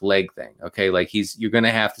happens with the leg thing. Okay, you're going to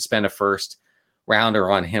have to spend a first rounder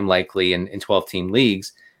on him likely in 12-team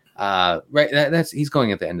leagues. Right, he's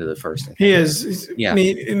going at the end of the first. He is. Yeah,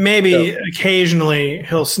 maybe occasionally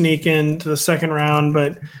he'll sneak into the second round,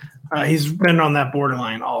 but he's been on that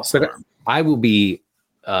borderline all summer. But I will be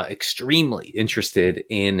extremely interested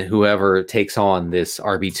in whoever takes on this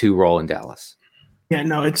RB2 role in Dallas. Yeah,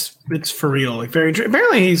 no, it's for real.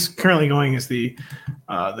 Apparently he's currently going as the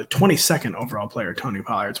 22nd overall player, Tony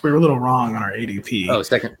Pollard. So we were a little wrong on our ADP. Oh,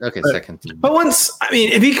 second. Okay, second. But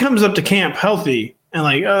if he comes up to camp healthy and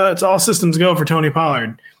it's all systems go for Tony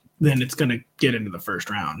Pollard, then it's going to get into the first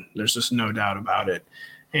round. There's just no doubt about it.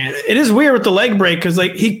 And it is weird with the leg break because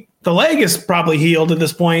the leg is probably healed at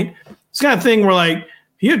this point. It's the kind of thing where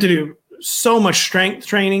you have to do so much strength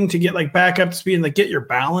training to get back up to speed and get your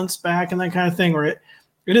balance back and that kind of thing, where it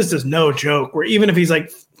is just no joke, where even if he's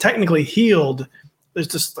technically healed, there's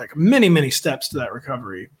just many, many steps to that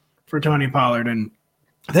recovery for Tony Pollard. And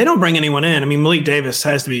they don't bring anyone in. I mean, Malik Davis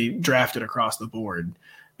has to be drafted across the board.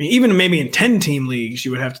 I mean, even maybe in 10-team leagues,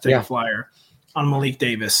 you would have to take a flyer on Malik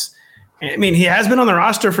Davis. I mean, he has been on the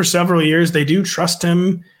roster for several years. They do trust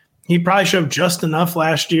him. He probably showed just enough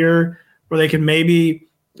last year where they could maybe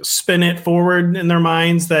spin it forward in their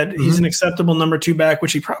minds that he's an acceptable number 2 back,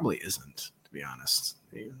 which he probably isn't, to be honest.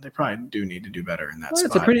 They probably do need to do better in that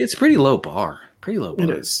spot. It's a pretty low bar. Pretty low bar. It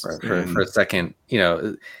is. For a second,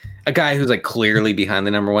 a guy who's like clearly behind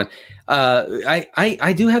the number 1. I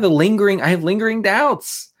have lingering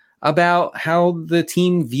doubts about how the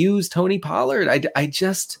team views Tony Pollard. I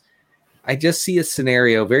just see a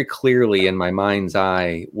scenario very clearly in my mind's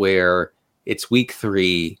eye where it's week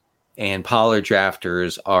 3 and Pollard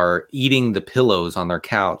drafters are eating the pillows on their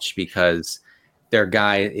couch because their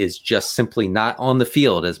guy is just simply not on the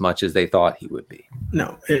field as much as they thought he would be.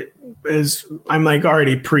 No, it is. I'm like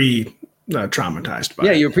already traumatized by it.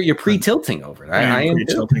 Yeah, you're pre-tilting over it. I am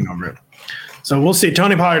pre-tilting over it. So we'll see.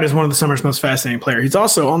 Tony Pollard is one of the summer's most fascinating players. He's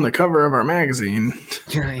also on the cover of our magazine.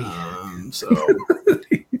 So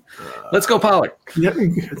let's go Pollard. Yep,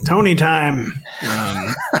 Tony time.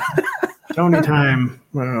 Tony time.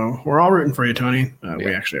 Well, we're all rooting for you, Tony.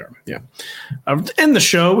 We actually are. Yeah. In the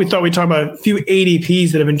show, we thought we'd talk about a few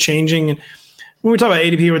ADPs that have been changing. And when we talk about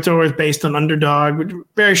ADP, it's always based on underdog.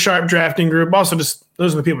 Very sharp drafting group. Also, just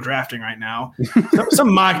those are the people drafting right now.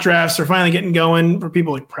 Some mock drafts are finally getting going for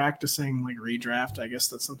people like practicing, like redraft. I guess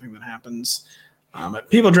that's something that happens.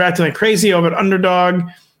 People drafting like crazy over at underdog.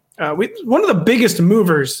 One of the biggest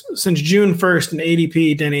movers since June 1st in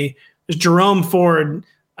ADP, Denny, is Jerome Ford.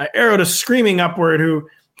 Arrowed a screaming upward, who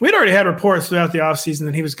we'd already had reports throughout the offseason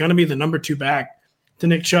that he was going to be the number 2 back to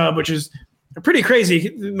Nick Chubb, which is a pretty crazy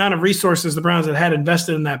amount of resources the Browns had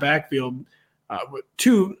invested in that backfield.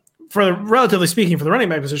 Relatively speaking, for the running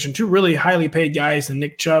back position, 2 really highly paid guys in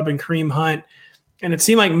Nick Chubb and Kareem Hunt. And it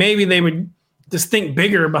seemed like maybe they would just think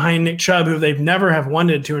bigger behind Nick Chubb, who they've never have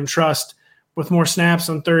wanted to entrust with more snaps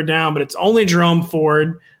on third down, but it's only Jerome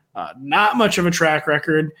Ford, not much of a track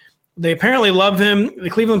record. They apparently love him. The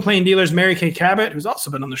Cleveland Plain Dealers, Mary Kay Cabot, who's also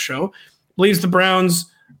been on the show, believes the Browns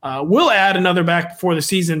will add another back before the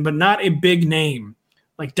season, but not a big name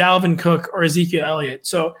like Dalvin Cook or Ezekiel Elliott.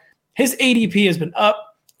 So his ADP has been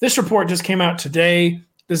up. This report just came out today.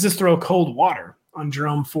 Does this throw cold water on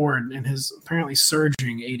Jerome Ford and his apparently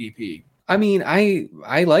surging ADP? I mean, I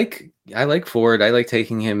like Ford. I like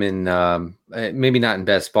taking him in maybe not in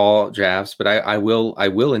best ball drafts, but I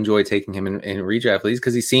will enjoy taking him in redraft leagues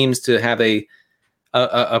because he seems to have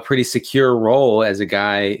a pretty secure role as a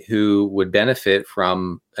guy who would benefit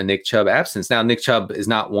from a Nick Chubb absence. Now, Nick Chubb is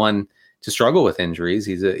not one to struggle with injuries.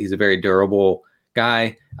 He's a very durable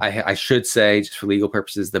guy. I should say, just for legal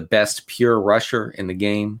purposes, the best pure rusher in the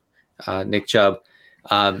game, Nick Chubb.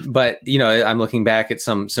 But I'm looking back at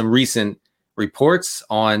some recent reports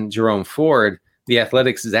on Jerome Ford. The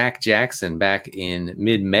Athletic's Zach Jackson back in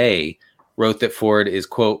mid-May wrote that Ford is,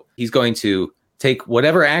 quote, he's going to take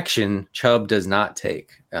whatever action Chubb does not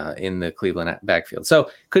take in the Cleveland backfield.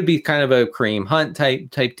 So could be kind of a Kareem Hunt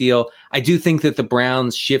type deal. I do think that the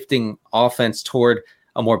Browns shifting offense toward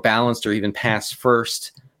a more balanced or even pass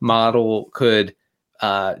first model could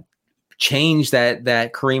change that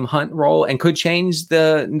Kareem Hunt role and could change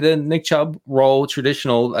the Nick Chubb role,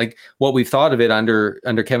 traditional, like what we've thought of it under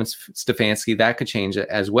Kevin Stefanski. That could change it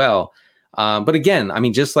as well. But again, I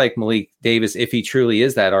mean, just like Malik Davis, if he truly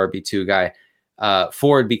is that RB2 guy,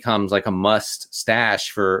 Ford becomes like a must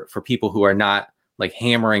stash for people wwho are not like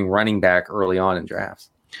hammering running back early on in drafts.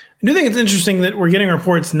 I do think it's interesting that we're getting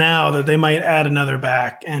reports now that they might add another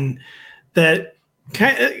back, and that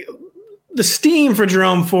the steam for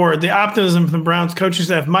Jerome Ford, the optimism from the Browns coaching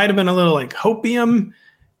staff might have been a little like hopium.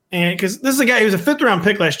 And because this is a guy who was a 5th round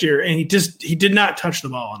pick last year, and he did not touch the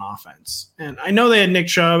ball on offense. And I know they had Nick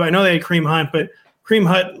Chubb, I know they had Kareem Hunt, but Kareem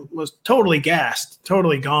Hunt was totally gassed,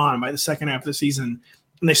 totally gone by the second half of the season.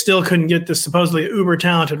 And they still couldn't get this supposedly uber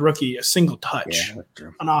talented rookie a single touch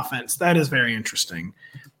on offense. That is very interesting.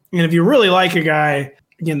 And if you really like a guy,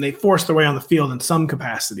 again, they forced their way on the field in some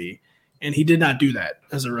capacity. And he did not do that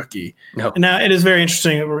as a rookie. Nope. And now it is very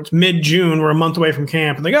interesting. It's mid-June. We're a month away from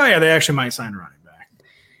camp. And they go, oh, yeah, they actually might sign a running back.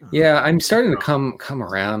 Yeah, I'm starting to come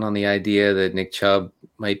around on the idea that Nick Chubb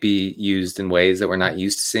might be used in ways that we're not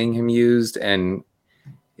used to seeing him used. And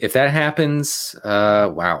if that happens,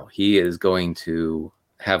 wow, he is going to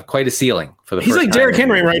have quite a ceiling for the He's first like time. Derrick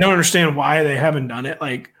Henry, right? I don't understand why they haven't done it.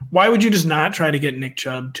 Like, why would you just not try to get Nick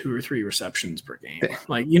Chubb 2 or 3 receptions per game?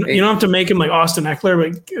 Like, you don't have to make him like Austin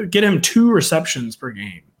Eckler, but get him 2 receptions per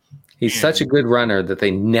game. He's such a good runner that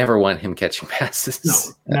they never want him catching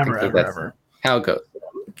passes. No, never, ever. How it goes.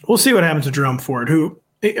 We'll see what happens to Jerome Ford, who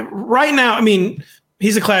right now, I mean,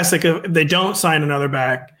 he's a classic. If they don't sign another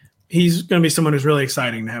back, he's going to be someone who's really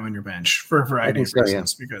exciting to have on your bench for a variety of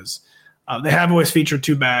reasons, because they have always featured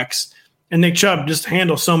 2 backs. And Nick Chubb just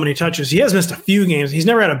handles so many touches. He has missed a few games. He's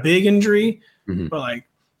never had a big injury, but like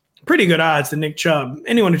pretty good odds that Nick Chubb,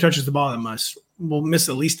 anyone who touches the ball will miss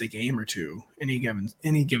at least a game or two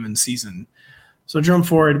any given season. So Jerome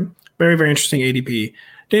Ford, very, very interesting ADP.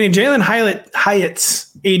 Danny, Jalin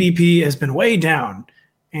Hyatt's ADP has been way down.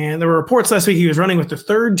 And there were reports last week he was running with the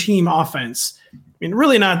third team offense. I mean,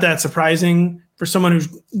 really not that surprising for someone who's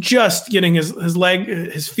just getting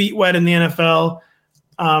his feet wet in the NFL.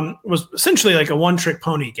 Was essentially like a one-trick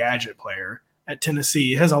pony gadget player at Tennessee.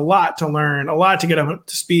 He has a lot to learn, a lot to get up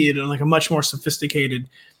to speed, and like a much more sophisticated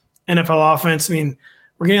NFL offense. I mean,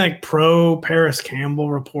 we're getting like pro Paris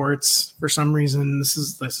Campbell reports for some reason.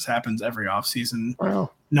 This happens every offseason,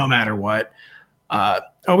 no matter what.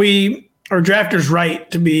 Are drafters right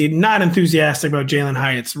to be not enthusiastic about Jalin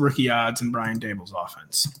Hyatt's rookie odds and Brian Dable's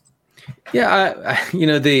offense? Yeah,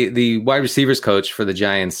 the wide receivers coach for the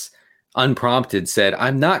Giants, unprompted, said,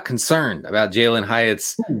 "I'm not concerned about Jalin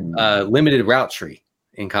Hyatt's limited route tree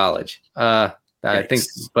in college." I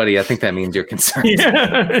think that means you're concerned.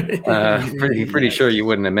 Yeah. Pretty sure you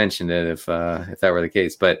wouldn't have mentioned it if that were the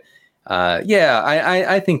case. But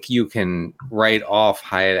I think you can write off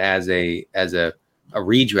Hyatt as a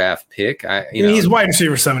redraft pick. He's wide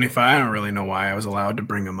receiver 75. I don't really know why I was allowed to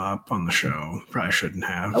bring him up on the show. Probably shouldn't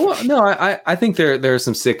have. Well, no, I think there are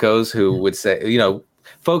some sickos who would say,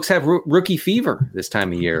 folks have rookie fever this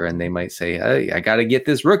time of year, and they might say, "Hey, I got to get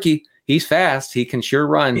this rookie. He's fast. He can sure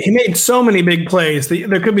run." He made so many big plays.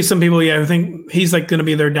 There could be some people, who think he's like going to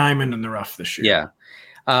be their diamond in the rough this year.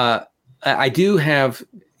 Yeah. I do have,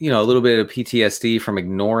 a little bit of PTSD from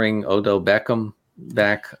ignoring Odell Beckham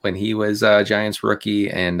back when he was a Giants rookie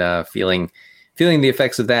and feeling the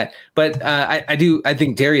effects of that. But I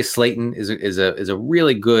think Darius Slayton is a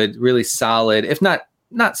really good, really solid, if not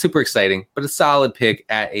super exciting, but a solid pick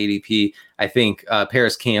at ADP. I think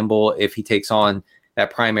Paris Campbell, if he takes on that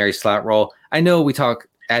primary slot role. I know we talk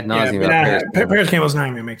ad nauseum about Paris Campbell's not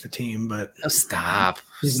going to make the team, but stop.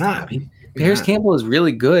 He's not. Paris Campbell is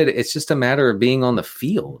really good. It's just a matter of being on the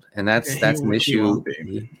field, and that's an issue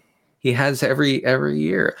he has every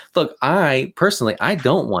year. Look, I personally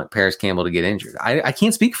don't want Paris Campbell to get injured. I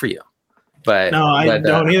can't speak for you, but no, I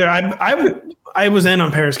don't either. I was in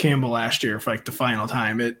on Paris Campbell last year for like the final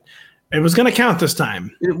time. It was going to count this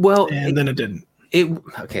time. Then it didn't.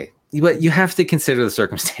 Okay. But you have to consider the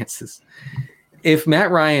circumstances. If Matt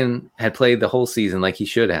Ryan had played the whole season like he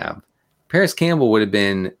should have, Paris Campbell would have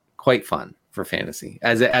been quite fun for fantasy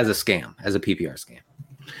as a scam, as a PPR scam.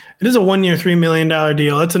 It is a 1-year, $3 million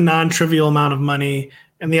deal. That's a non-trivial amount of money.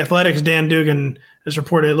 And the Athletics' Dan Dugan has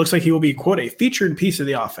reported it looks like he will be, quote, a featured piece of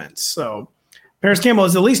the offense. So Paris Campbell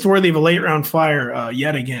is at least worthy of a late-round flyer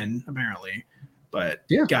yet again, apparently. But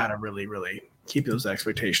got to really, really keep those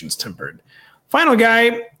expectations tempered. Final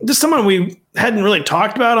guy, just someone we hadn't really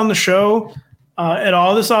talked about on the show at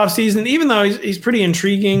all this offseason, even though he's pretty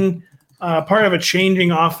intriguing, part of a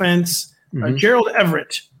changing offense. Gerald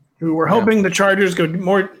Everett, who we're hoping the Chargers go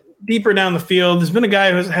more deeper down the field. There's been a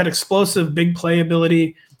guy who's had explosive big play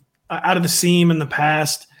ability out of the seam in the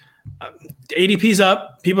past. ADP's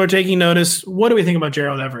up. People are taking notice. What do we think about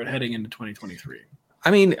Gerald Everett heading into 2023?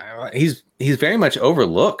 I mean, he's very much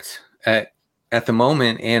overlooked at the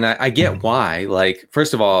moment, and I get why. Like,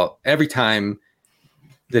 first of all, every time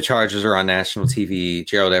the Chargers are on national TV,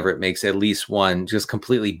 Gerald Everett makes at least one just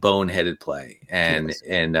completely boneheaded play, and it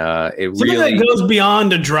something really that goes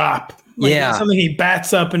beyond a drop. Something he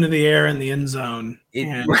bats up into the air in the end zone,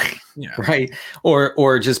 right,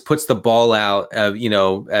 or just puts the ball out,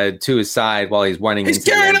 to his side while he's running. He's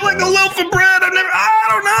carrying it like a loaf of bread.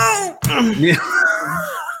 I don't know.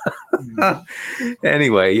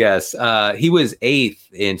 Anyway, yes, he was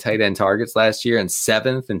 8th in tight end targets last year and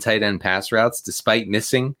 7th in tight end pass routes, despite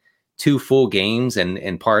missing 2 full games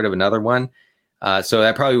and part of another one. So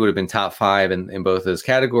that probably would have been top 5 in both those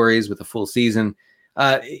categories with a full season.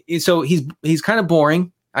 So he's kind of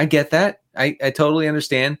boring. I get that. I totally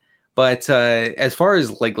understand. But as far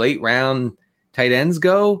as like late round tight ends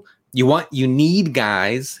go, you need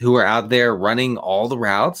guys who are out there running all the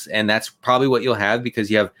routes, and that's probably what you'll have because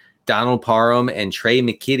you have Donald Parham and Trey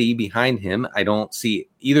McKitty behind him. I don't see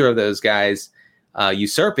either of those guys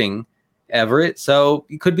usurping Everett. So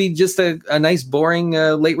it could be just a nice, boring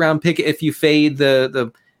late round pick if you fade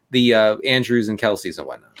the Andrews and Kelce's and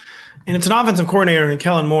whatnot. And it's an offensive coordinator in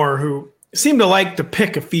Kellen Moore who seemed to like to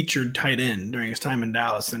pick a featured tight end during his time in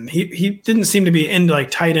Dallas. And he didn't seem to be into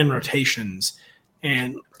like tight end rotations.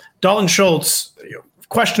 And Dalton Schultz,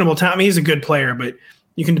 questionable talent. I mean, he's a good player, but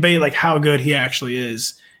you can debate like how good he actually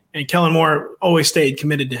is. And Kellen Moore always stayed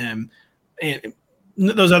committed to him. And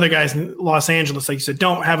those other guys in Los Angeles, like you said,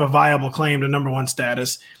 don't have a viable claim to number 1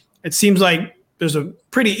 status. It seems like there's a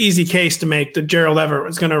pretty easy case to make that Gerald Everett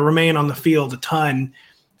is going to remain on the field a ton,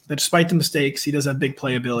 that despite the mistakes, he does have big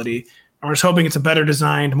playability. And we're just hoping it's a better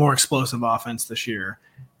designed, more explosive offense this year.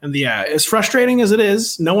 And yeah, as frustrating as it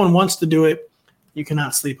is, no one wants to do it. You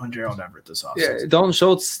cannot sleep on Gerald Everett this offseason. Yeah,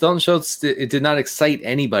 Dalton Schultz, it did not excite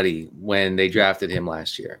anybody when they drafted him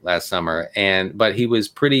last summer. But he was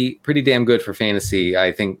pretty damn good for fantasy.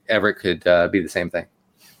 I think Everett could be the same thing.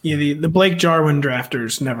 Yeah, the Blake Jarwin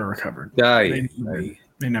drafters never recovered. They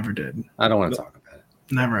never did. I don't want to talk about it.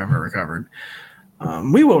 Never, ever recovered.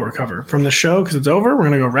 We will recover from the show because it's over. We're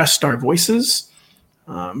going to go rest our voices.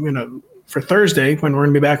 For Thursday, when we're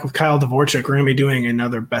going to be back with Kyle Dvorak, we're going to be doing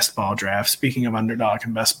another best ball draft. Speaking of underdog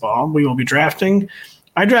and best ball, we will be drafting.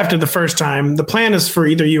 I drafted the first time. The plan is for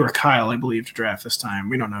either you or Kyle, I believe, to draft this time.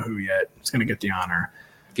 We don't know who yet. It's going to get the honor.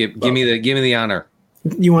 Give me the honor.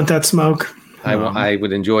 You want that smoke? I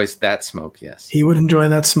would enjoy that smoke. Yes, he would enjoy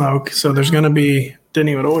that smoke. So there's going to be.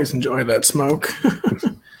 Denny would always enjoy that smoke.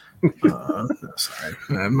 Sorry,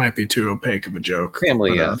 that might be too opaque of a joke.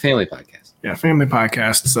 Family podcast. Yeah, family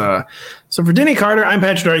podcasts. So for Denny Carter, I'm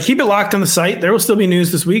Patrick Daugherty. Keep it locked on the site. There will still be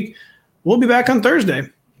news this week. We'll be back on Thursday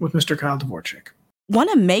with Mr. Kyle Dvorak.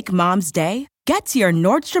 Want to make Mom's Day? Get to your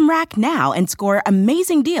Nordstrom Rack now and score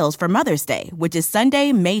amazing deals for Mother's Day, which is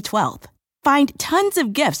Sunday, May 12th. Find tons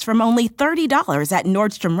of gifts from only $30 at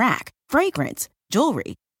Nordstrom Rack. Fragrance,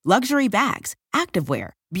 jewelry, luxury bags, activewear,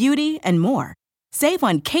 beauty, and more. Save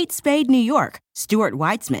on Kate Spade New York, Stuart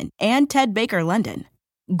Weitzman, and Ted Baker London.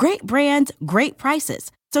 Great brands, great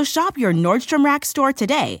prices. So shop your Nordstrom Rack store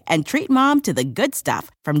today and treat Mom to the good stuff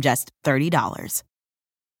from just $30.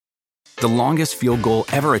 The longest field goal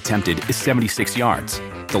ever attempted is 76 yards.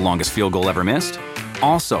 The longest field goal ever missed?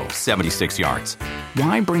 Also 76 yards.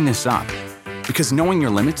 Why bring this up? Because knowing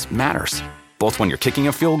your limits matters, both when you're kicking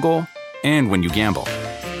a field goal and when you gamble.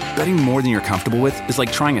 Betting more than you're comfortable with is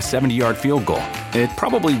like trying a 70-yard field goal. It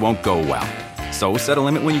probably won't go well. So set a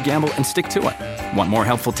limit when you gamble and stick to it. Want more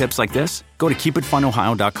helpful tips like this? Go to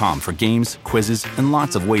keepitfunohio.com for games, quizzes, and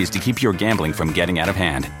lots of ways to keep your gambling from getting out of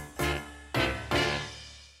hand.